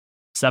 Like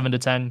 7 to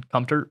 10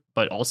 comfort,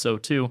 but also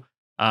too,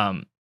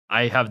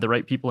 I have the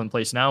right people in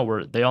place now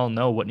where they all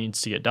know what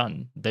needs to get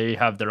done. They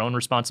have their own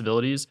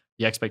responsibilities.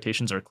 The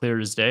expectations are clear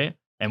as day,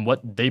 and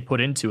what they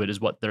put into it is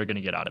what they're going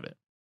to get out of it.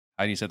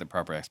 How do you set the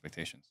proper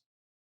expectations?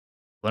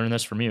 Learning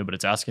this from you, but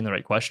it's asking the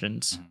right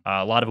questions.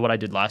 A lot of what I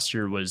did last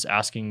year was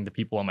asking the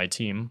people on my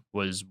team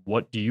was,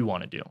 what do you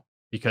want to do?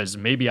 Because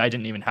maybe I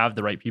didn't even have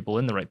the right people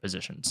in the right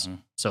positions.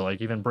 So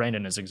like even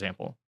Brandon as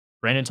example.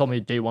 Brandon told me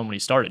day one when he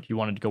started, he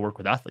wanted to go work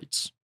with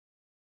athletes.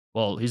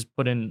 Well, he's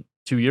put in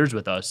 2 years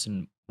with us,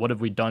 and what have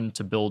we done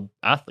to build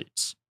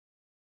athletes?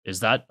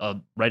 Is that a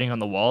writing on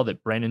the wall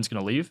that Brandon's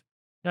going to leave?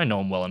 I know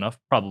him well enough.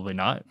 Probably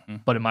not.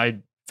 But am I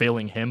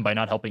failing him by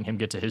not helping him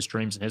get to his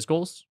dreams and his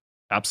goals?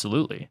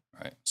 Absolutely.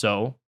 Right.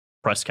 So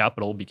Press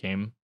Capital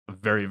became a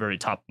very, very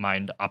top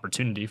mind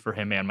opportunity for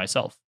him and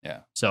myself. Yeah.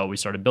 So we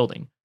started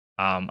building.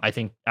 I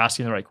think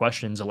asking the right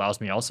questions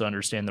allows me also to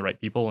understand the right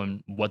people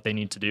and what they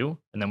need to do.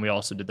 And then we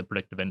also did the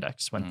predictive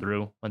index, went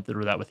through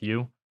that with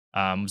you.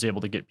 Was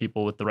able to get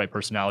people with the right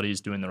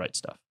personalities doing the right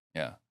stuff.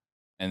 Yeah.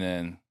 And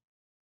then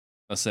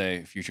let's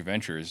say future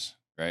ventures,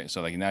 right?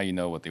 So like now you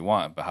know what they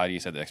want, but how do you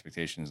set the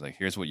expectations? Like,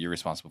 here's what you're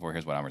responsible for.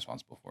 Here's what I'm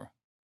responsible for.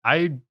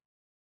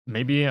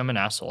 Maybe I'm an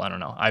asshole. I don't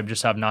know. I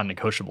just have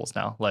non-negotiables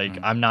now. Like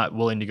I'm not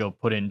willing to go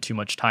put in too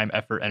much time,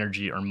 effort,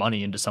 energy, or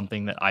money into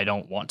something that I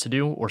don't want to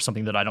do or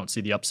something that I don't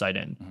see the upside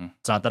in.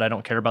 It's not that I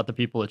don't care about the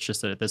people. It's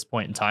just that at this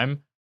point in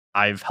time,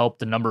 I've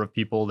helped a number of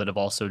people that have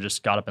also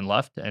just got up and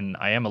left, and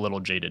I am a little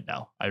jaded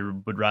now. I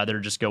would rather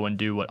just go and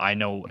do what I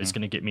know is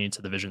going to get me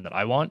to the vision that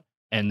I want,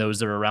 and those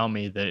that are around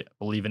me that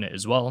believe in it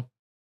as well.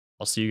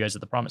 I'll see you guys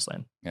at the promised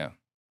land. Yeah.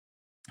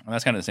 And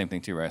that's kind of the same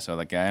thing too, right? So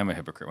like I am a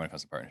hypocrite when it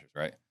comes to partnerships,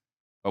 right?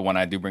 But when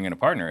I do bring in a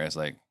partner, it's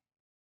like,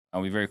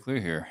 I'll be very clear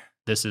here.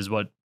 This is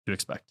what to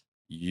expect.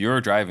 You're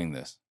driving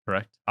this.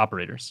 Correct.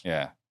 Operators.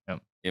 Yeah.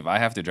 Yep. If I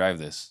have to drive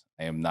this,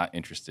 I am not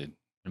interested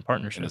in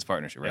partnership. In this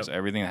partnership, right? Yep. So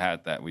everything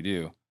that we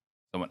do,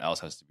 someone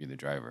else has to be the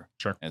driver.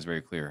 Sure. And it's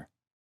very clear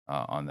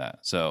on that.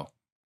 So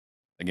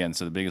again,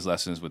 the biggest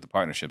lessons with the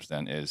partnerships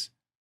then is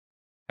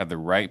have the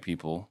right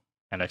people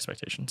and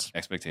expectations,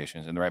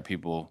 and the right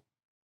people.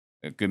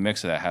 A good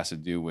mix of that has to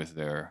do with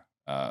their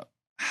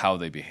how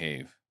they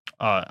behave.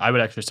 I would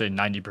actually say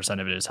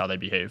 90% of it is how they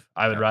behave.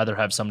 I would rather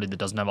have somebody that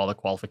doesn't have all the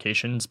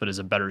qualifications, but is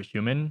a better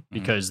human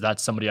because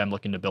that's somebody I'm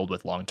looking to build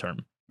with long term.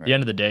 Right. At the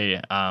end of the day,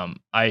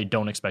 I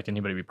don't expect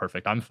anybody to be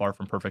perfect. I'm far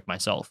from perfect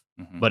myself.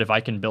 But if I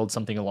can build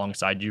something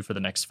alongside you for the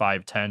next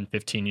 5, 10,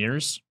 15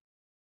 years,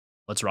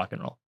 let's rock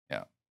and roll.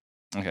 Yeah.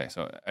 Okay.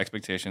 So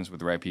expectations with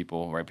the right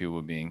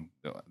people being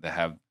that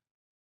have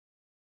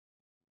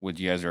what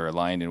you guys are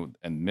aligned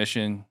in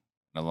mission,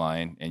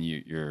 aligned, and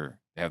you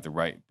have the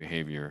right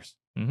behaviors.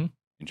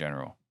 In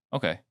general.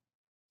 Okay.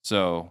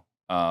 So,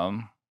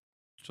 so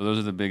those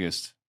are the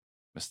biggest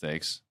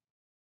mistakes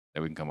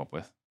that we can come up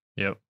with.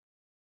 Yep.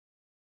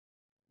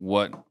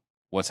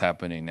 What's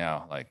happening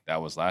now? Like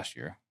that was last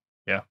year.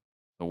 Yeah.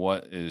 So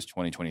what is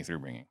 2023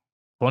 bringing?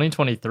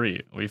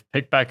 2023, we've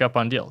picked back up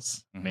on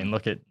deals. I Mhm. mean,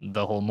 look at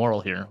the whole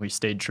moral here. We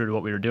stayed true to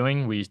what we were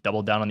doing. We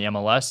doubled down on the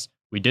MLS.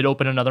 We did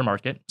open another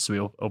market. So we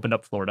opened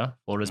up Florida.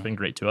 Florida's Mhm. been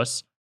great to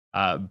us.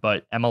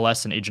 But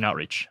MLS and agent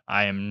outreach,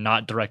 I am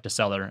not direct to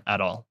seller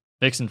at all.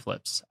 Fix and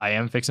flips. I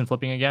am fix and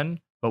flipping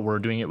again, but we're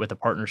doing it with a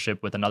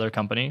partnership with another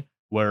company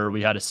where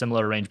we had a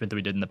similar arrangement that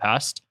we did in the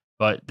past.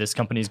 But this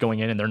company is going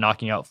in and they're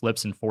knocking out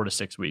flips in 4 to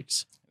 6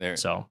 weeks.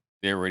 So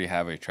They already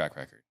have a track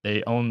record.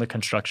 they own the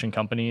construction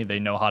company. They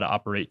know how to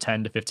operate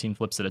 10 to 15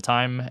 flips at a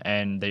time,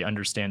 and they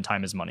understand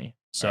time is money.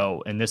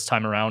 So in this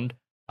time around,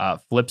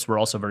 flips were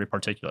also very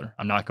particular.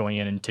 I'm not going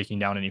in and taking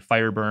down any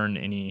fire burn,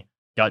 any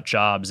gut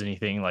jobs,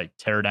 anything like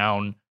tear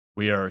down.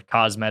 We are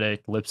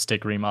cosmetic,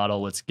 lipstick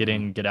remodel. Let's get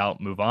in, get out,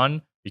 move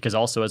on. Because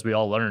also, as we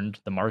all learned,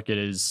 the market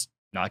is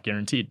not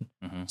guaranteed.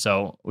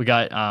 So we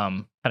got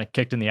kind of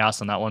kicked in the ass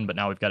on that one, but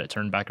now we've got it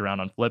turned back around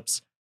on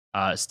flips.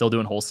 Still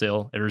doing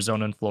wholesale,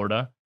 Arizona and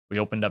Florida. We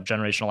opened up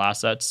generational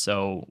assets.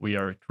 So we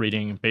are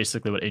creating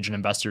basically what Agent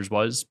Investors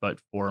was, but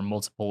for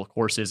multiple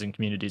courses and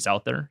communities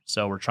out there.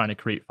 So we're trying to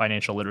create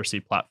financial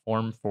literacy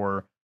platform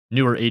for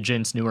newer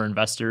agents, newer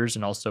investors,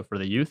 and also for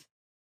the youth.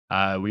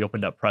 We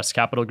opened up Press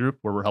Capital Group,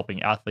 where we're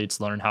helping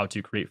athletes learn how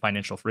to create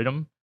financial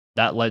freedom.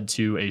 That led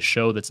to a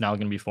show that's now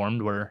going to be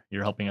formed where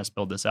you're helping us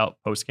build this out.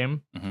 Post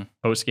game.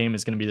 Post game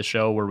is going to be the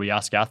show where we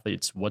ask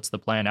athletes, what's the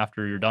plan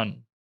after you're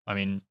done? I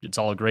mean, it's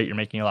all great. You're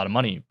making a lot of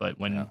money, but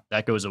when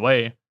that goes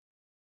away,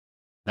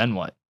 then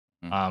what?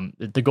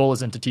 The goal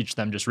isn't to teach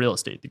them just real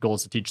estate. The goal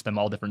is to teach them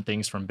all different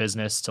things from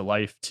business to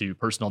life to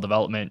personal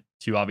development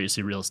to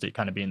obviously real estate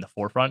kind of being the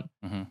forefront.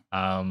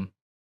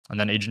 And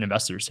then Agent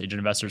Investors. Agent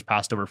Investors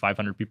passed over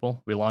 500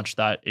 people. We launched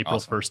that April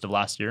 1st of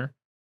last year.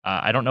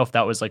 I don't know if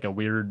that was like a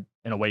weird,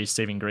 in a way,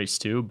 saving grace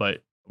too,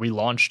 but we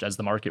launched as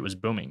the market was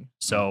booming.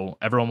 So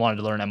everyone wanted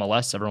to learn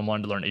MLS. Everyone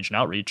wanted to learn agent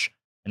outreach.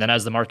 And then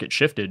as the market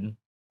shifted,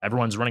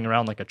 everyone's running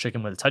around like a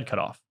chicken with its head cut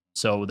off.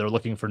 So they're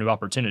looking for new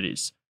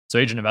opportunities. So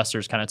Agent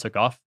Investors kind of took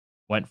off,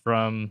 went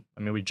from,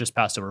 I mean, we just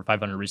passed over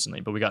 500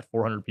 recently, but we got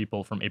 400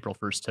 people from April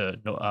 1st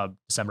to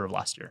December of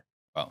last year.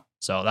 Wow.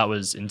 So that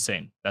was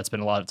insane. That's been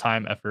a lot of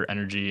time, effort,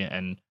 energy,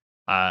 and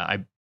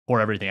I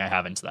pour everything I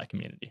have into that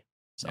community.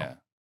 So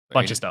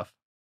bunch of stuff.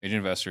 Agent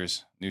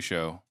Investors, new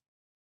show.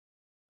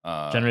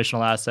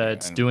 Generational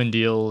assets, doing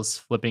deals,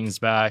 flipping's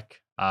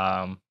back.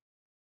 Yeah,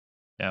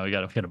 we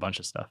got a bunch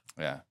of stuff.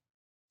 Yeah.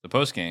 The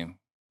post game,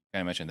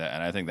 kind of mentioned that,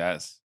 and I think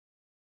that's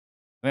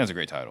a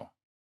great title.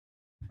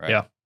 Right?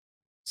 Yeah.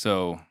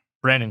 So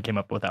Brandon came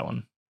up with that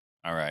one.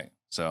 All right.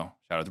 So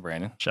shout out to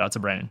Brandon. Shout out to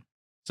Brandon.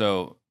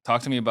 So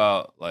talk to me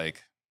about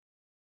like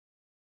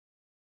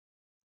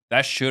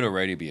that should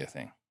already be a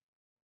thing.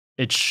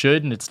 It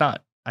should, and it's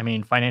not. I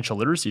mean, financial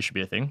literacy should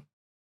be a thing.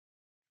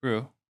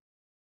 True.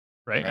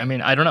 Right? I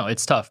mean, I don't know.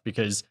 It's tough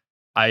because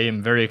I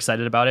am very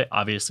excited about it.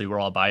 Obviously, we're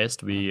all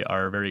biased. We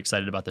are very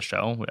excited about the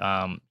show.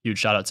 Huge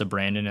shout out to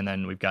Brandon. And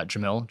then we've got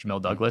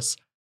Jamil Douglas,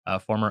 a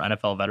former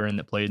NFL veteran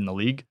that played in the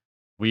league.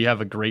 We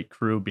have a great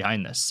crew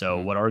behind this. So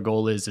what our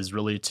goal is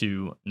really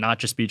to not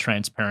just be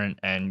transparent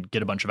and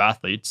get a bunch of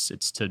athletes.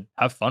 It's to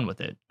have fun with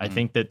it. I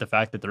think that the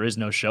fact that there is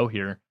no show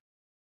here,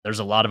 there's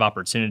a lot of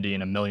opportunity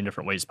in a million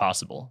different ways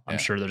possible. I'm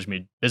sure there's going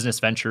to be business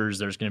ventures.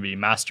 There's going to be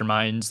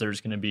masterminds.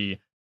 There's going to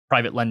be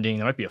private lending.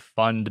 There might be a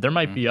fund. There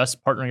might be us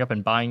partnering up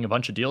and buying a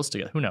bunch of deals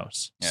together. Who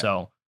knows? Yeah.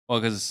 So, well,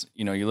 because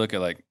you look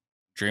at like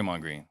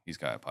Draymond Green. He's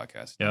got a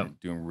podcast.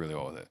 Doing really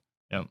well with it.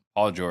 Yep.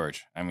 Paul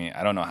George. I mean,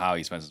 I don't know how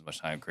he spends as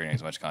much time creating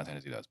as much content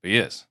as he does, but he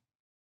is.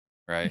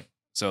 Right.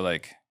 So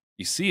like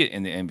you see it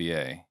in the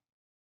NBA,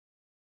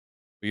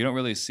 but you don't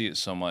really see it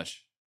so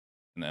much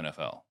in the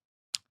NFL.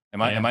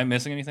 Am I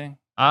missing anything?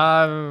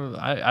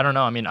 I don't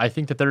know. I mean, I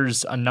think that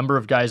there's a number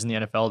of guys in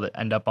the NFL that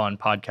end up on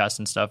podcasts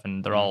and stuff,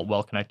 and they're all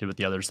well connected with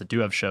the others that do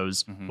have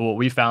shows. But what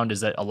we found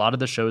is that a lot of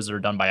the shows that are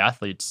done by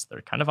athletes,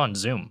 they're kind of on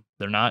Zoom.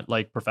 They're not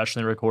like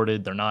professionally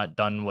recorded. They're not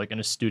done like in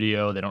a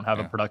studio. They don't have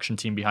a production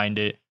team behind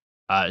it.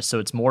 So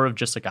it's more of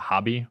just like a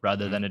hobby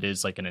rather than it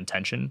is like an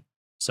intention.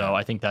 So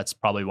I think that's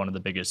probably one of the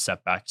biggest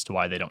setbacks to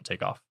why they don't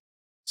take off.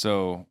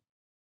 So,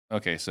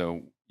 okay,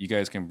 so you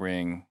guys can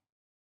bring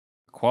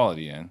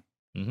quality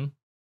in.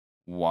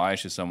 Why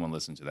should someone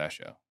listen to that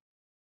show?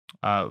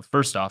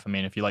 First off, I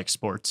mean, if you like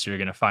sports, you're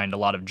going to find a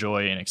lot of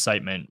joy and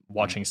excitement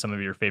watching some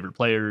of your favorite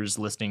players,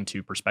 listening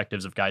to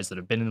perspectives of guys that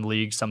have been in the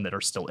league, some that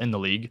are still in the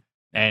league,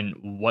 and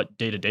what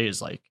day-to-day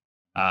is like.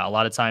 A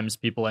lot of times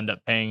people end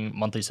up paying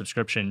monthly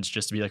subscriptions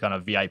just to be like on a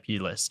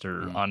VIP list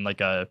or on like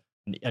a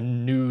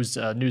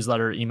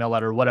newsletter, email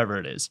letter, whatever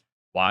it is.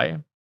 Why?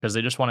 Because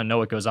they just want to know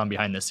what goes on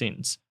behind the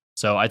scenes.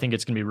 So I think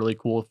it's going to be really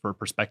cool for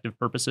perspective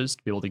purposes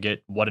to be able to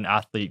get what an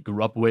athlete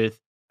grew up with,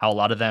 how a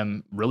lot of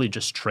them really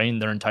just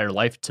trained their entire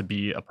life to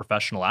be a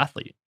professional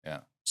athlete. Yeah.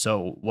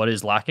 So what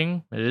is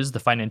lacking? It is the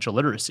financial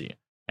literacy.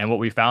 And what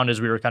we found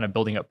as we were kind of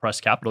building up Press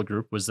Capital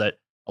Group was that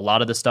a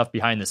lot of the stuff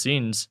behind the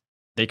scenes,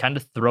 they kind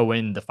of throw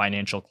in the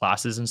financial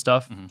classes and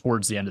stuff Mm-hmm.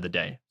 towards the end of the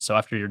day. So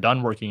after you're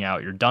done working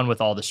out, you're done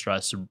with all the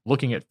stress, you're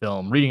looking at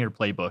film, reading your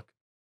playbook.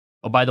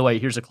 Oh, by the way,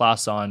 here's a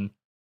class on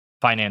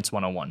Finance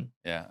 101.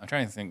 Yeah, I'm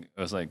trying to think. It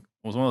was one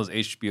of those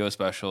HBO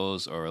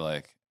specials or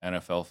like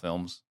NFL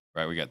films,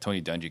 right? We got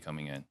Tony Dungy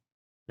coming in.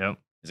 Yep.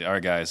 He's like, all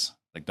right, guys,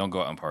 like don't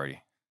go out and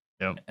party.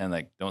 Yep. And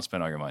like don't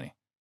spend all your money.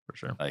 For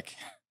sure. Like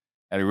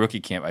at a rookie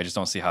camp, I just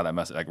don't see how that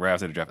message, like right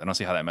after the draft, I don't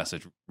see how that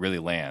message really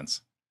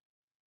lands.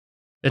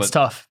 It's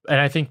tough.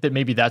 And I think that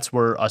maybe that's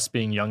where us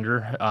being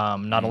younger,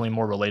 not Mhm. only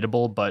more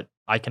relatable, but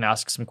I can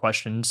ask some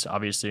questions.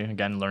 Obviously,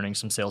 again, learning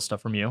some sales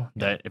stuff from you,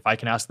 that if I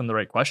can ask them the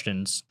right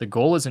questions, the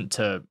goal isn't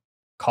to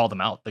call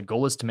them out. The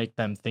goal is to make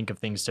them think of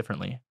things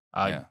differently.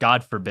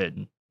 God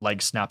forbid,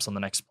 leg snaps on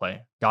the next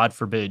play. God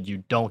forbid you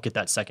don't get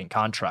that second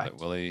contract.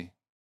 Willis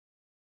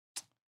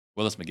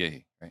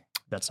McGahee, right?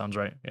 That sounds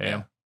right.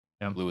 Yeah.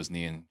 Blew his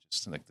knee and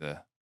just like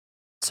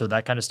So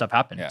that kind of stuff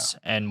happens.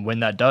 And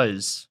when that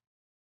does,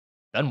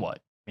 then what?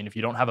 I mean, if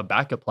you don't have a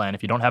backup plan,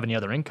 if you don't have any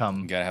other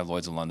income, you gotta have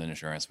Lloyd's of London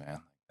insurance,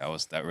 man.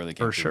 That really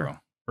came for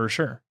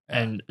sure. Yeah.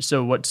 And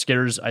so what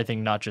scares, I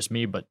think, not just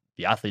me, but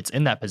the athletes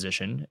in that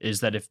position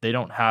is that if they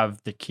don't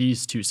have the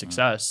keys to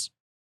success,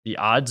 the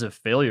odds of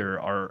failure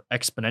are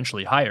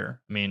exponentially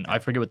higher. I mean, I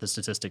forget what the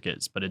statistic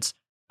is, but it's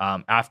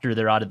after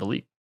they're out of the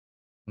league,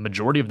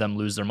 majority of them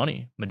lose their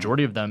money.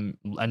 Majority of them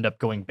end up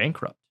going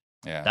bankrupt.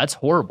 Yeah. That's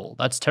horrible.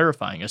 That's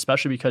terrifying,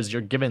 especially because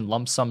you're given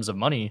lump sums of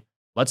money.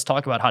 Let's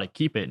talk about how to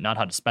keep it, not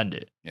how to spend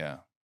it. Yeah.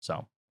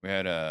 So we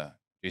had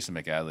Jason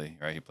McAdley,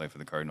 right? He played for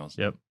the Cardinals.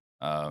 Yep.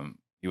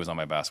 He was on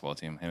my basketball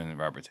team. Him and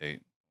Robert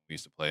Tate. We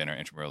used to play in our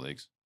intramural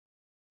leagues.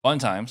 Fun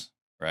times,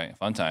 right?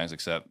 Fun times.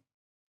 Except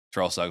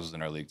Charles Suggs was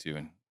in our league too,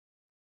 and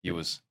he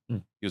was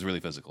really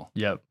physical.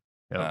 Yep.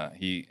 I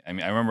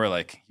remember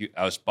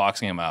I was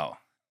boxing him out.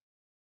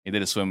 He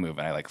did a swim move,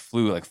 and I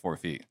flew 4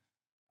 feet.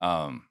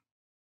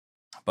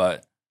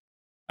 But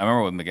I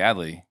remember with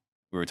McAdley,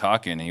 we were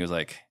talking, and he was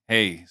like,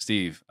 "Hey,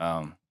 Steve,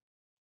 I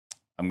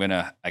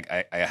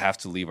have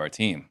to leave our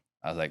team."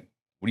 I was like,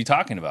 "What are you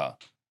talking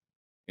about?"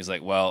 He's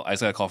like, "Well, I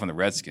just got a call from the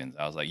Redskins."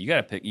 I was like, you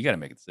got to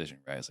make a decision,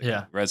 right?" It's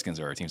like, Redskins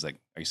are our team. He's like,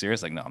 "Are you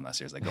serious?" Like, "No, I'm not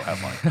serious. Like, go have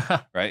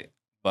fun." Right?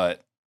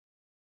 But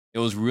it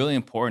was really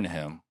important to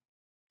him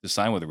to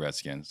sign with the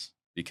Redskins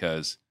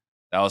because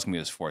that was going to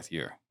be his 4th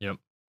year. Yep.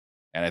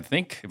 And I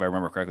think, if I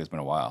remember correctly, it's been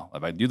a while.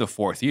 If I do the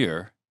 4th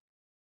year,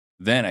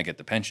 then I get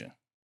the pension.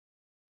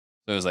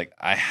 So it was like,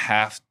 I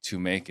have to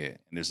make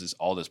it. And there's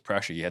all this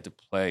pressure. You had to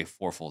play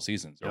 4 full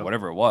seasons or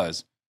whatever it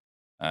was.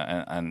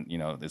 And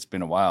it's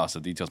been a while, so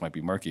details might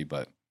be murky.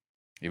 But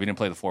if you didn't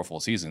play the 4 full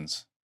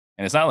seasons,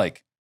 and it's not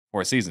like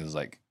 4 seasons, it's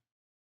like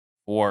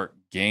 4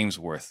 seasons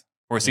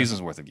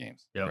worth of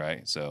games,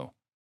 right? So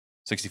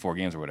 64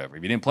 games or whatever.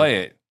 If you didn't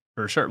play it,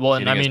 for sure. Well,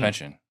 and I mean,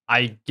 pension.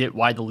 I get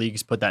why the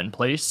leagues put that in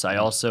place. I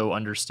also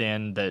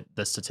understand that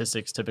the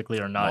statistics typically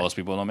are not. Most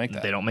people don't make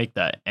that. They don't make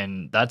that.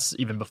 And that's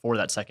even before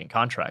that second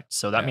contract.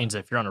 So that means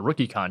if you're on a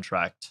rookie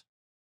contract,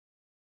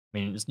 I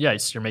mean,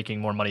 yes, you're making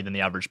more money than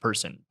the average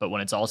person. But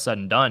when it's all said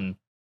and done,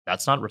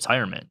 that's not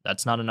retirement.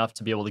 That's not enough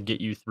to be able to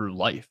get you through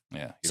life.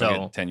 Yeah. You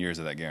don't get 10 years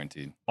of that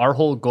guaranteed. Our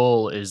whole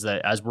goal is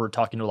that as we're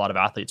talking to a lot of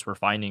athletes, we're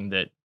finding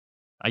that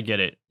I get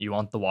it. You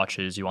want the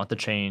watches, you want the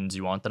chains,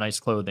 you want the nice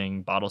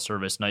clothing, bottle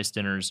service, nice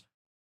dinners.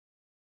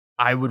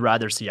 I would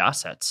rather see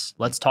assets.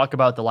 Let's talk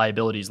about the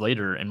liabilities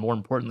later. And more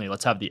importantly,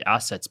 let's have the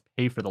assets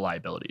pay for the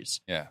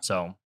liabilities. Yeah.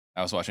 So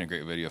I was watching a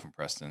great video from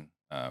Preston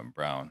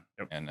Brown,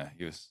 and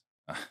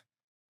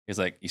he's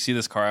like, "You see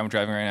this car I'm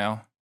driving right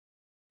now?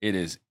 It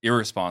is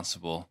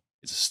irresponsible.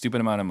 It's a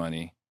stupid amount of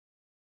money.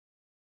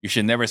 You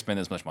should never spend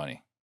this much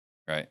money,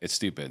 right? It's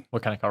stupid."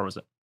 What kind of car was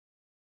it?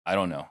 I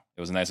don't know. It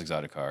was a nice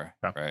exotic car,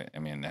 right? I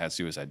mean, it had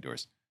suicide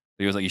doors.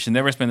 But he was like, "You should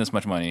never spend this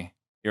much money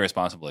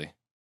irresponsibly,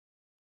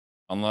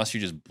 unless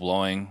you're just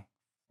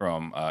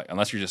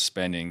unless you're just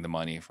spending the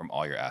money from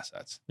all your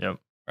assets." Yep.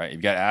 Right? If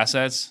you got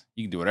assets,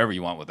 you can do whatever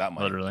you want with that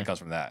money. Literally. It comes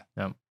from that.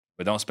 Yep.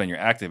 But don't spend your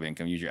active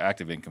income. Use your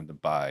active income to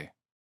buy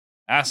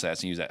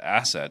assets and use that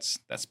assets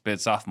that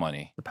spits off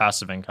money. The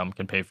passive income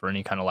can pay for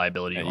any kind of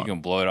liability. And you can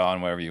blow it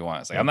on whatever you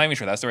want. It's like, I'm not even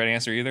sure that's the right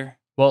answer either.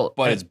 Well,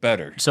 but it's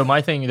better. So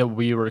my thing that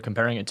we were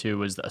comparing it to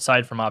was,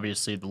 aside from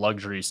obviously the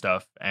luxury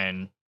stuff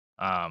and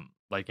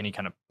like any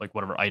kind of like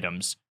whatever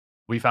items,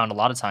 we found a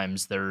lot of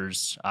times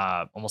there's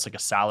almost like a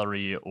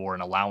salary or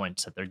an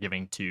allowance that they're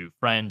giving to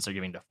friends, they're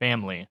giving to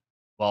family.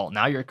 Well,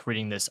 now you're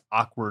creating this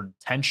awkward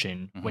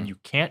tension when you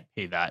can't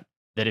pay that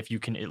if you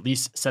can at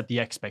least set the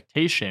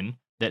expectation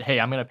that, hey,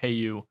 I'm going to pay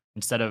you,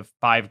 instead of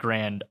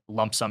 $5,000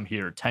 lump sum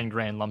here,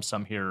 $10,000 lump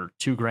sum here,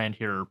 $2,000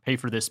 here, pay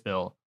for this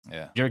bill.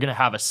 Yeah. You're going to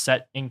have a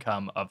set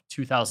income of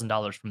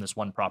 $2,000 from this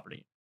one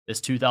property. This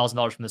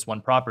 $2,000 from this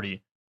one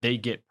property, they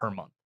get per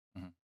month.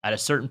 At a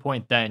certain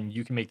point, then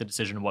you can make the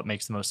decision of what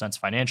makes the most sense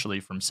financially,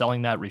 from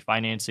selling that,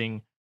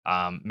 refinancing,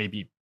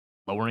 maybe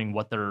lowering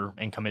what their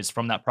income is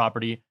from that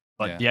property.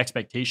 But the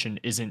expectation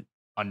isn't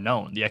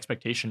unknown. The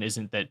expectation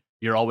isn't that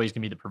you're always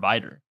going to be the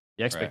provider.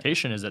 The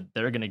expectation is that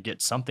they're going to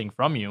get something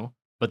from you,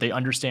 but they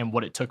understand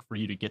what it took for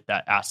you to get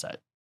that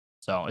asset.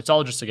 So it's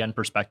all just, again,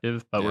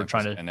 perspective, but we're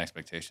trying to. and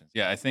expectations.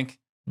 Yeah, I think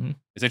Mhm.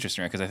 it's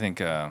interesting because I think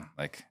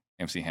like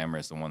MC Hammer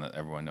is the one that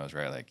everyone knows,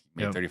 right? Like he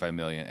made Yep. 35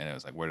 million, and it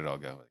was like, where did it all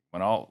go? Like,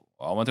 when all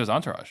went to his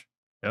entourage,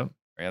 Yep.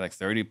 right? Like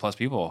 30 plus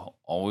people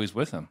always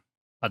with him.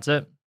 That's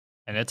it.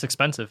 And it's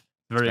expensive.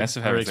 Very,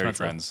 Expensive very having 30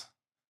 expensive. friends.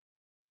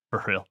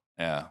 For real.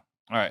 Yeah.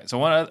 All right. So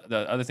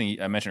the other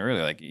thing I mentioned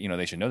earlier, like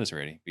they should know this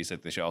already. But you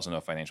said they should also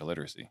know financial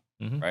literacy,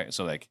 Mhm. right?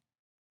 So like,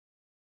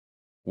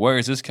 where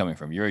is this coming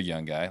from? You're a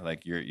young guy.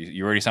 Like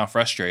you already sound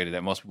frustrated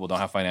that most people don't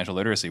have financial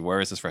literacy. Where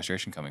is this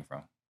frustration coming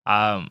from?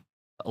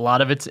 A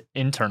lot of it's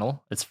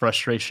internal. It's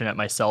frustration at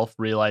myself,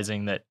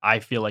 realizing that I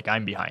feel like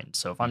I'm behind.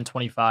 So if I'm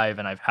 25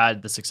 and I've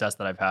had the success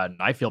that I've had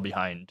and I feel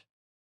behind,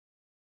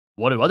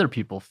 what do other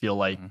people feel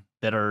like Mhm.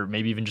 that are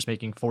maybe even just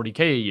making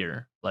 40K a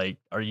year? Like,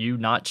 are you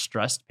not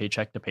stressed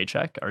paycheck to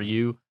paycheck?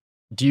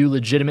 Do you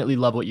legitimately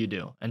love what you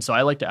do? And so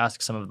I like to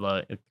ask some of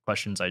the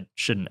questions I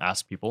shouldn't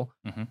ask people.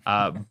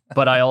 Mhm.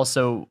 But I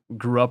also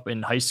grew up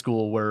in high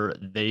school where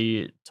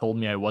they told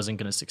me I wasn't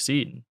going to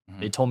succeed.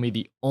 They Mhm. told me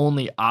the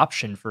only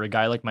option for a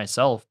guy like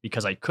myself,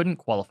 because I couldn't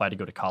qualify to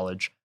go to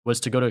college,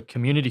 was to go to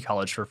community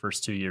college for the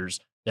first 2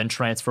 years, then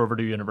transfer over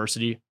to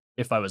university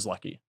if I was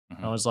lucky. And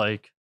I Mhm. was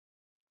like,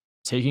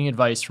 taking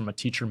advice from a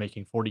teacher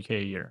making 40K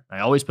a year. I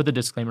always put the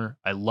disclaimer,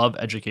 I love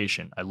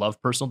education. I love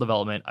personal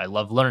development. I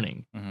love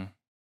learning. Mhm.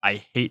 I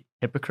hate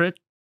hypocrites.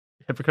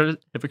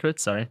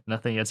 Sorry,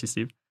 nothing against you,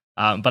 Steve.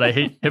 But I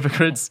hate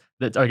hypocrites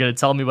that are going to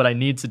tell me what I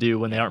need to do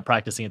when they Yeah. aren't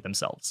practicing it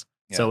themselves.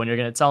 So Yeah. when you're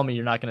going to tell me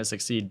you're not going to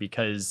succeed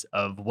because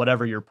of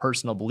whatever your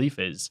personal belief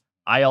is,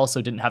 I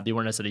also didn't have the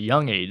awareness at a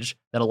young age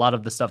that a lot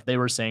of the stuff they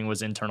were saying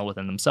was internal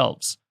within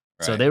themselves.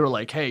 So Right. they were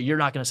like, hey, you're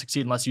not going to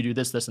succeed unless you do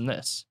this, this, and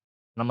this.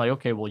 And I'm like,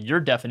 okay, well, your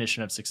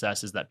definition of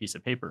success is that piece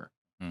of paper.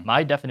 Mm.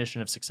 My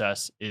definition of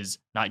success is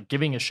not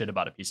giving a shit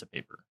about a piece of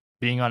paper,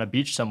 being on a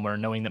beach somewhere,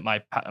 knowing that my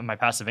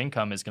passive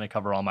income is going to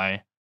cover all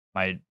my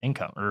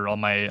income or all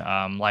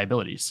my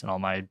liabilities and all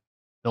my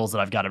bills that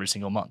I've got every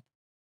single month.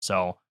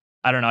 So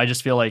I don't know. I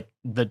just feel like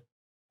the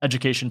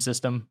education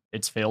system,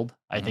 it's failed.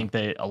 I Mhm. think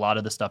that a lot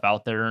of the stuff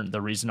out there,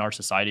 the reason our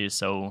society is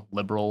so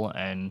liberal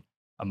and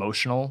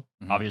emotional,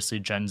 Mhm. obviously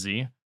Gen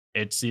Z,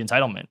 it's the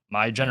entitlement.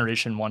 My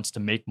generation wants to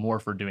make more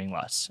for doing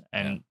less.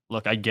 And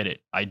look, I get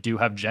it. I do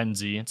have Gen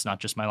Z. It's not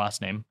just my last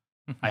name.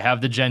 I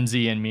have the Gen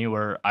Z in me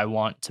where I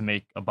want to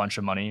make a bunch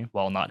of money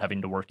while not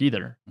having to work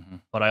either. Mhm.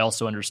 But I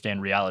also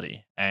understand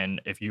reality. And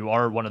if you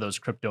are one of those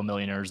crypto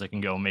millionaires that can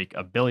go make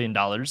 $1 billion,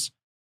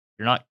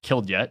 you're not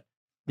killed yet.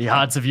 The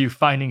odds of you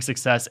finding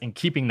success and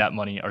keeping that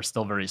money are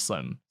still very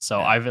slim. So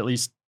Yeah. I've at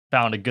least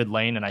found a good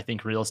lane. And I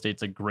think real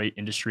estate's a great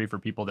industry for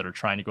people that are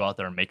trying to go out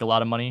there and make a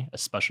lot of money,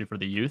 especially for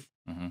the youth.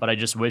 Mhm. But I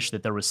just wish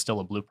that there was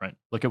still a blueprint.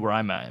 Look at where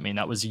I'm at. I mean,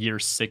 that was year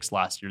 6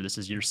 last year. This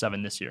is year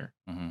 7 this year.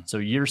 Mhm. So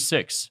year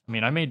 6, I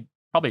mean, I made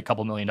probably a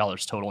couple $1 million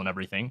total and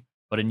everything.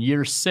 But in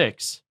year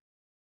 6,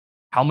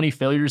 how many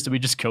failures did we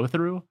just go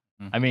through?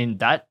 Mhm. I mean,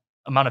 that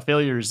amount of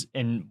failures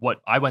in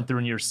what I went through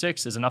in year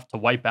 6 is enough to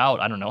wipe out,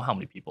 I don't know how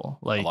many people,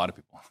 A like lot of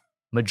people.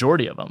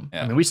 majority of them. I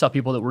Yeah. mean, we saw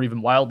people that were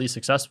even wildly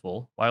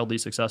successful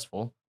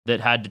that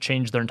had to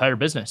change their entire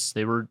business.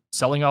 They were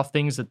selling off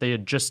things that they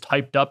had just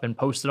hyped up and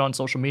posted on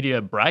social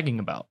media bragging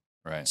about.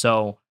 Right.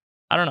 So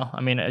I don't know.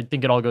 I mean, I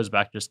think it all goes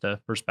back just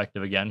to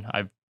perspective again.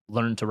 I've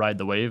learned to ride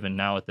the wave, and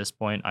now at this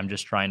point, I'm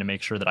just trying to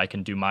make sure that I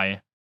can do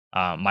my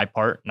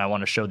part, and I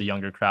want to show the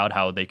younger crowd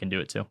how they can do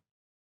it too.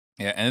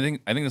 Yeah, and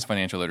I think this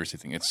financial literacy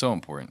thing, it's so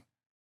important,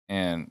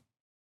 and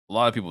a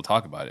lot of people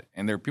talk about it,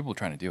 and there are people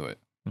trying to do it,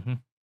 hmm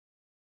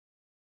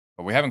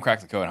but we haven't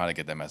cracked the code on how to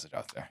get that message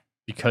out there.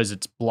 Because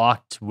it's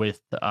blocked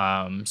with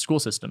school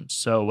systems.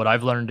 So what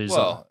I've learned is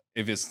Well,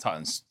 if it's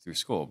taught through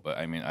school, but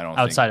I mean,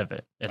 outside of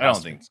it, I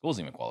don't think schools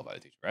even qualify to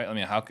teach, right? I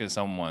mean, how could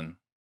someone,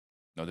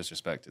 no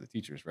disrespect to the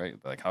teachers, right?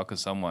 But like, how could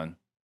someone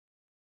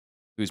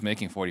who's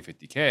making 40,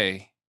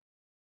 50K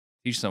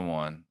teach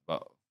someone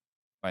about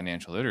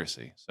financial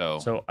literacy?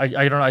 So I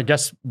don't know. I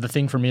guess the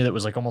thing for me that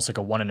was like almost like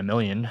a 1 in a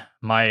million.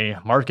 My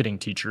marketing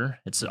teacher,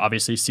 it's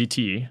obviously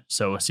CTE.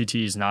 So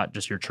CTE is not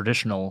just your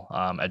traditional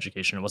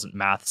education. It wasn't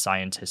math,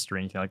 science, history,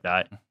 anything like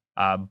that.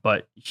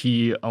 But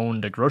he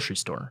owned a grocery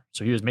store,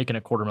 so he was making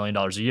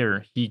 $250,000 a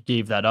year. He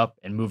gave that up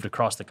and moved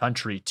across the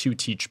country to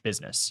teach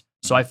business.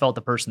 So I felt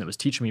the person that was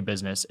teaching me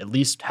business at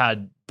least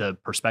had the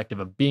perspective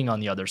of being on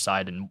the other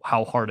side and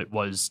how hard it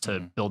was to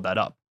build that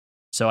up.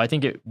 So I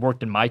think it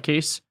worked in my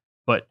case.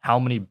 But how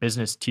many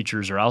business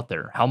teachers are out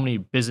there? How many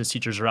business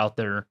teachers are out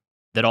there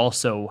that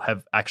also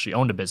have actually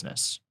owned a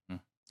business?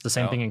 It's the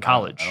same thing in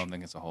college. I don't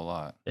think it's a whole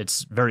lot.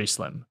 It's very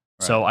slim.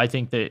 Right. So I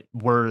think that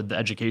where the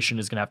education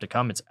is going to have to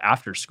come, it's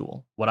after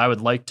school. What I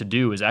would like to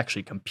do is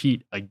actually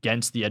compete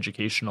against the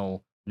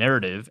educational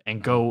narrative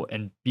and go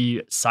and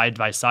be side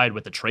by side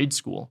with the trade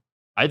school.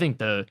 I think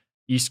the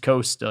East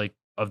Coast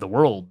of the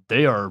world,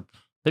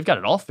 they've got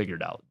it all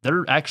figured out.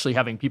 They're actually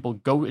having people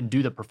go and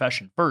do the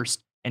profession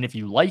first. And if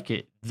you like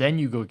it, then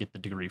you go get the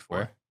degree for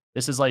Where? it.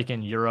 This is like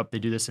in Europe. They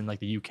do this in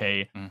like the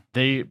UK. Mm.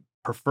 They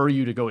prefer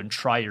you to go and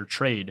try your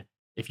trade.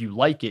 If you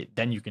like it,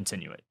 then you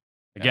continue it.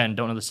 Again,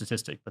 don't know the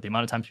statistic, but the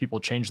amount of times people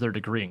change their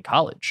degree in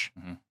college,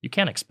 Mhm. you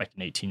can't expect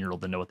an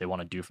 18-year-old to know what they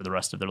want to do for the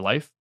rest of their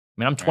life.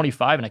 I mean, I'm Right.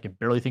 25 and I can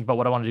barely think about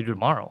what I want to do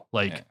tomorrow.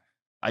 Like,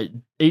 Yeah.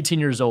 18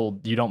 years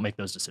old, you don't make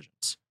those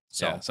decisions.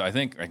 So, Yeah. So I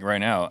think like right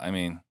now, I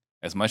mean,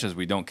 as much as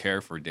we don't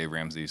care for Dave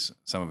Ramsey's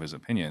some of his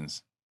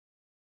opinions,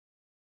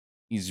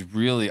 he's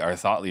really our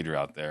thought leader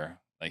out there.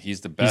 Like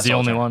he's the best. he's the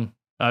only one.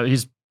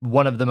 He's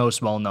one of the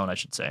most well-known, I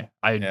should say.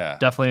 I Yeah.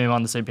 definitely am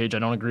on the same page. I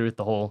don't agree with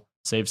the whole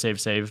save,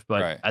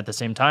 but Right. at the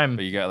same time,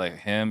 But you got like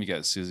him, you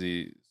got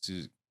Susie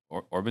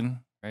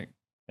Orban, right?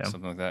 Yeah.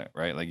 Something like that,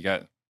 right? Like you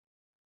got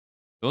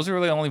those are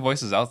really the only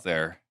voices out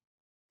there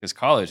because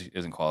college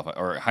isn't qualified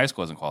or high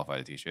school isn't qualified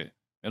to teach it.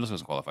 Middle school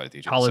isn't qualified to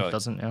teach it. college So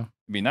doesn't, yeah. it'd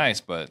be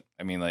nice, but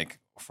I mean, like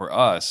for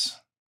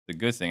us, the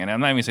good thing, and I'm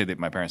not even saying that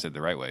my parents did it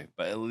the right way,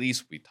 but at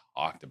least we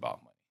talked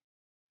about money,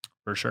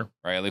 For sure.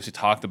 right? At least we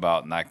talked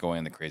about not going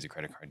into crazy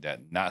credit card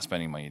debt, not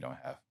spending money you don't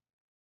have.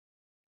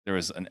 There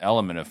was an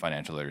element of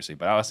financial literacy,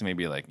 but I would say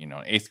maybe like, an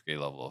 8th grade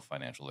level of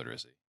financial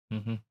literacy.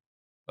 Mm-hmm.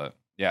 But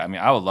yeah, I mean,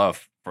 I would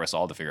love for us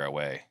all to figure out a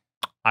way.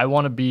 I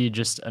want to be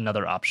just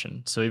another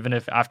option. So even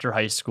if after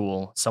high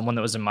school, someone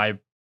that was in my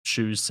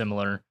shoes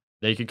similar,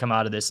 they could come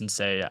out of this and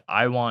say,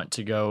 I want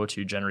to go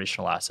to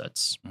generational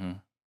assets. Mhm.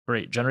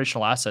 Great.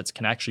 Generational assets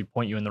can actually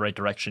point you in the right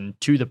direction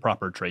to the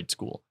proper trade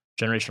school.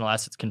 Generational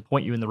assets can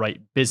point you in the right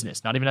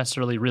business, not even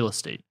necessarily real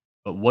estate.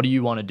 But what do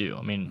you want to do?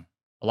 I mean,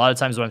 a lot of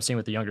times what I'm seeing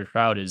with the younger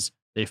crowd is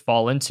they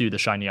fall into the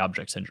shiny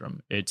object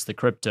syndrome. It's the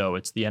crypto,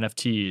 it's the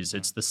NFTs,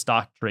 it's the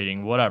stock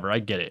trading, whatever. I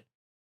get it.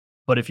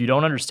 But if you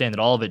don't understand that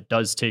all of it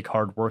does take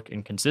hard work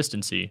and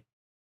consistency,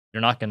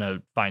 you're not going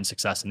to find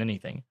success in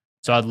anything.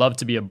 So I'd love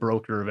to be a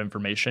broker of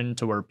information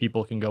to where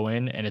people can go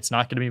in and it's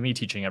not going to be me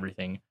teaching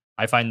everything.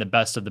 I find the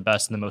best of the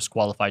best and the most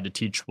qualified to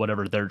teach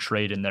whatever their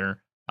trade and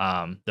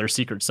their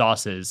secret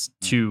sauce is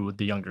to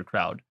the younger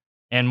crowd.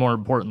 And more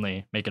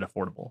importantly, make it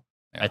affordable.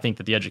 Yeah. I think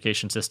that the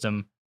education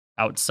system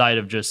outside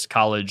of just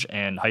college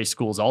and high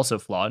school is also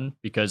flawed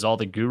because all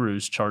the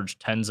gurus charge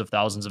tens of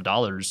thousands of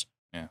dollars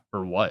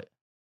for what?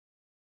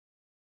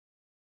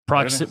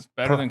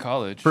 Better than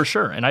college. For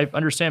sure. And I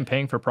understand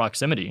paying for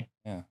proximity.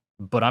 Yeah.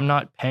 But I'm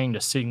not paying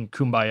to sing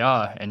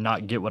Kumbaya and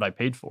not get what I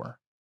paid for.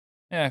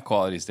 Yeah,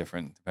 quality is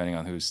different depending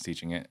on who's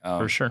teaching it.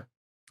 For sure.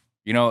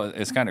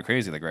 It's kind of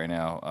crazy. Like right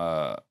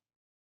now,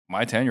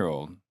 my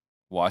 10-year-old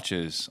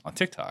watches on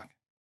TikTok,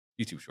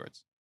 YouTube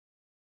Shorts.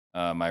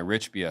 My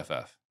rich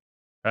BFF.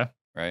 Okay.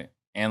 Right.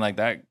 And like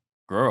that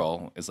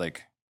girl is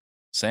like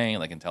saying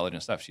like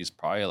intelligent stuff. She's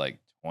probably like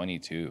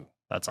 22.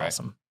 That's right?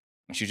 awesome.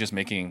 And she's just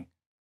making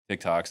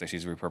TikToks that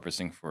she's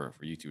repurposing for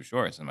YouTube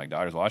Shorts. And my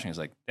daughter's watching. Is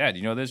like, Dad,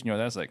 you know this? You know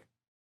that? It's like,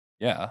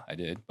 yeah, I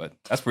did. But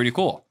that's pretty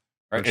cool.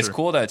 Right. For It's sure.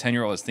 cool that a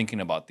 10-year-old is thinking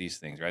about these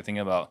things, right? Thinking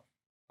about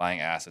buying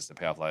assets to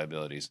pay off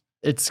liabilities.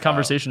 It's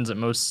conversations that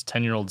most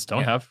 10-year-olds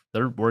don't have.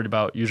 They're worried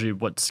about usually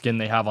what skin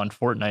they have on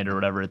Fortnite or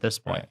whatever at this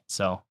point. Right.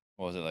 So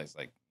What was it like? It's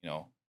like,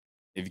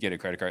 if you get a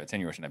credit card, a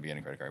 10-year-old should not be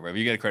getting a credit card. But if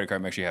you get a credit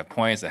card, make sure you have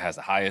points that has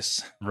the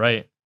highest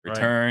right.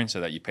 return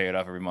so that you pay it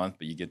off every month,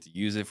 but you get to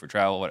use it for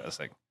travel. It's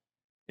like,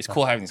 it's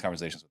cool having these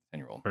conversations with a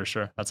 10-year-old. For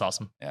sure. That's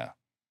awesome. Yeah.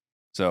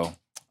 So,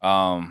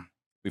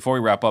 before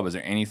we wrap up, is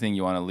there anything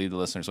you want to leave the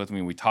listeners with? I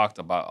mean, we talked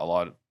about a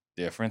lot of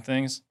different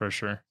things. For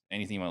sure.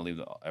 Anything you want to leave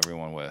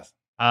everyone with?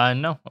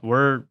 No,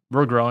 we're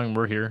growing.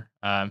 We're here.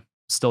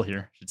 Still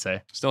here, I should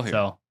say. Still here.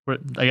 So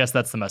I guess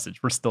that's the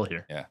message. We're still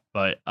here. Yeah.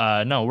 But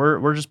no,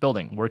 we're just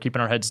building. We're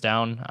keeping our heads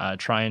down,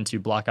 trying to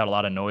block out a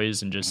lot of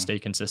noise and just stay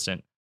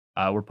consistent.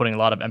 We're putting a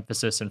lot of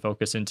emphasis and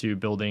focus into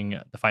building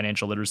the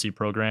financial literacy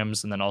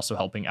programs and then also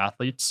helping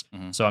athletes.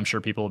 So I'm sure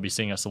people will be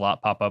seeing us a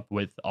lot pop up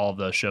with all of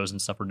the shows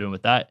and stuff we're doing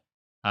with that.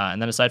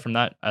 And then aside from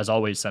that, as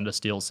always, send us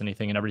deals,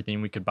 anything and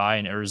everything we could buy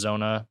in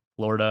Arizona,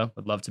 Florida.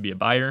 Would love to be a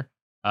buyer.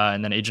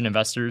 And then agent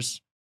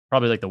investors,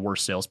 probably like the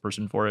worst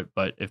salesperson for it.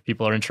 But if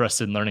people are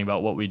interested in learning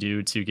about what we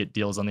do to get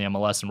deals on the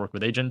MLS and work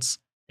with agents,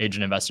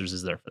 agent investors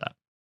is there for that.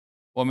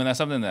 Well, I mean, that's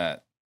something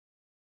that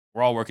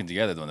we're all working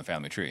together though in the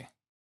family tree.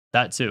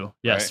 That too.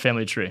 Yes. Right?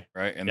 Family tree.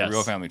 Right. And Yes. the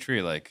real family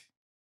tree, like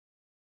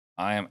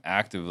I am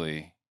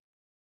actively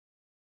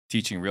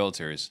teaching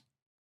realtors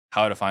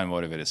how to find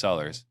motivated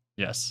sellers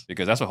Yes.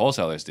 because that's what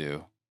wholesalers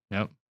do.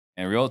 Yep.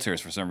 And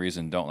realtors, for some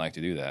reason, don't like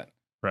to do that.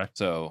 Correct.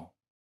 So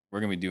we're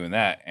going to be doing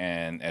that.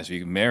 And as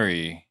we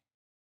marry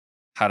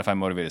how to find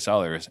motivated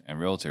sellers and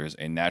realtors,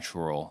 a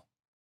natural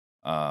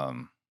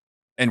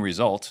end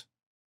result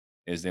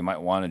is they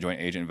might want to join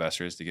agent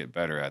investors to get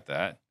better at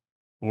that.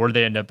 Or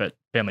they end up at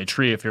Family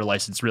Tree if you're a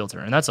licensed realtor.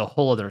 And that's a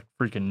whole other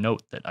freaking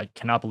note that I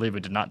cannot believe we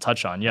did not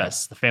touch on.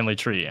 Yes, the Family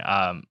Tree.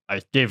 I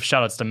gave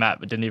shout outs to Matt,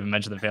 but didn't even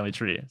mention the Family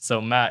Tree. So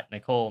Matt,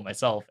 Nicole,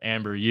 myself,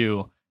 Amber,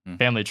 you,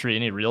 Family Tree,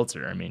 any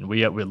realtor. I mean,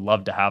 we'd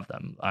love to have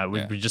them.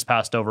 We just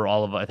passed over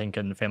all of, I think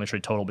in the Family Tree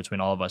total between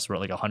all of us, we're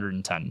at like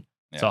 110.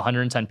 Yeah. So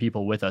 110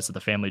 people with us at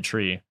the Family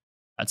Tree.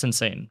 That's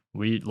insane.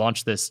 We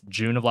launched this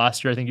June of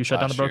last year. I think you shut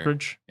down the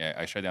brokerage. Yeah,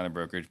 I shut down the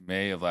brokerage.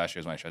 May of last year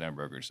is when I shut down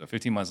brokerage. So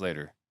 15 months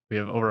later. We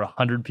have over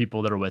 100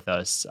 people that are with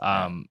us,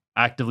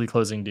 actively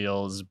closing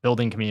deals,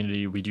 building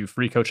community. We do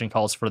free coaching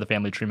calls for the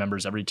Family Tree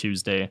members every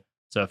Tuesday.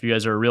 So if you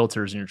guys are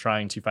realtors and you're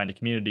trying to find a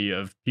community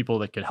of people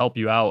that could help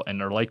you out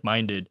and are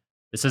like-minded,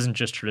 this isn't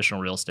just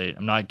traditional real estate.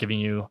 I'm not giving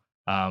you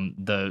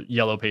the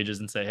yellow pages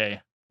and say,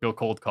 hey, go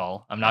cold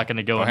call. I'm not going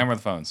to go hammer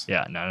the phones.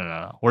 Yeah,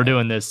 no. We're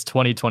doing this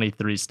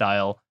 2023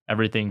 style,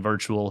 everything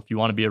virtual. If you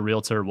want to be a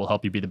realtor, we'll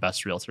help you be the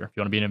best realtor. If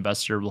you want to be an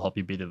investor, we'll help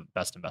you be the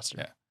best investor.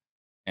 Yeah.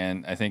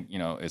 And I think,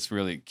 it's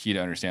really key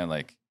to understand,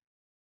 like,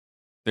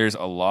 there's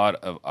a lot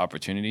of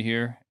opportunity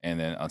here. And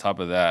then on top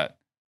of that,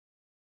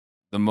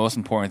 the most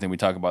important thing, we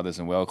talk about this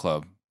in Whale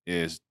Club,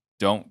 is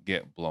don't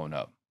get blown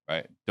up,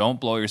 right? Don't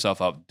blow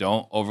yourself up.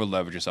 Don't over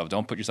leverage yourself.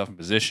 Don't put yourself in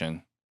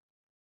position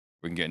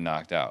where you can get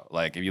knocked out.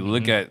 Like, if you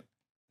look at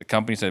the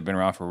companies that have been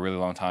around for a really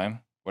long time,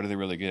 what are they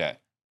really good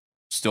at?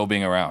 Still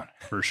being around.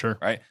 For sure.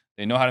 Right?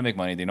 They know how to make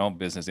money. They know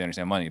business. They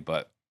understand money,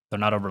 but they're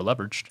not over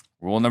leveraged.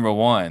 Rule number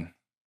one,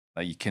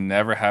 like, you can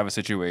never have a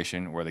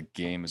situation where the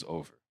game is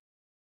over.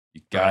 You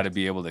got to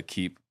be able to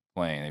keep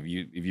playing. If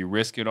you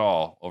risk it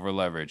all, over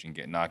leverage, and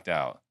get knocked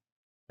out,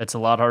 it's a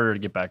lot harder to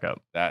get back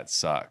up. That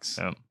sucks.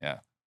 Yeah.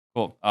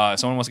 Cool. If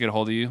someone wants to get a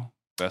hold of you,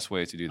 best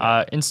way to do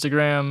that?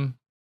 Instagram,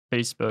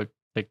 Facebook,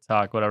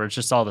 TikTok, whatever. It's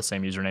just all the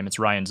same username. It's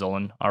Ryan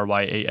Zolin,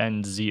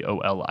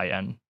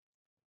 RyanZolin.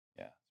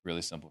 Yeah, it's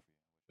really simple.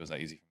 It was that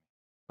easy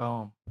for me.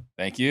 Oh,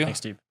 thank you. Thanks,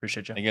 Steve.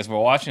 Appreciate you. Thank you guys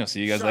for watching. I'll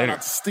see you guys later.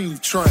 Out to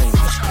Steve Train.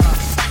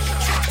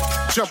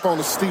 Jump on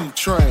the Steve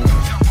Train.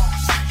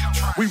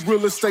 We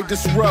real estate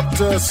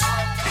disruptors.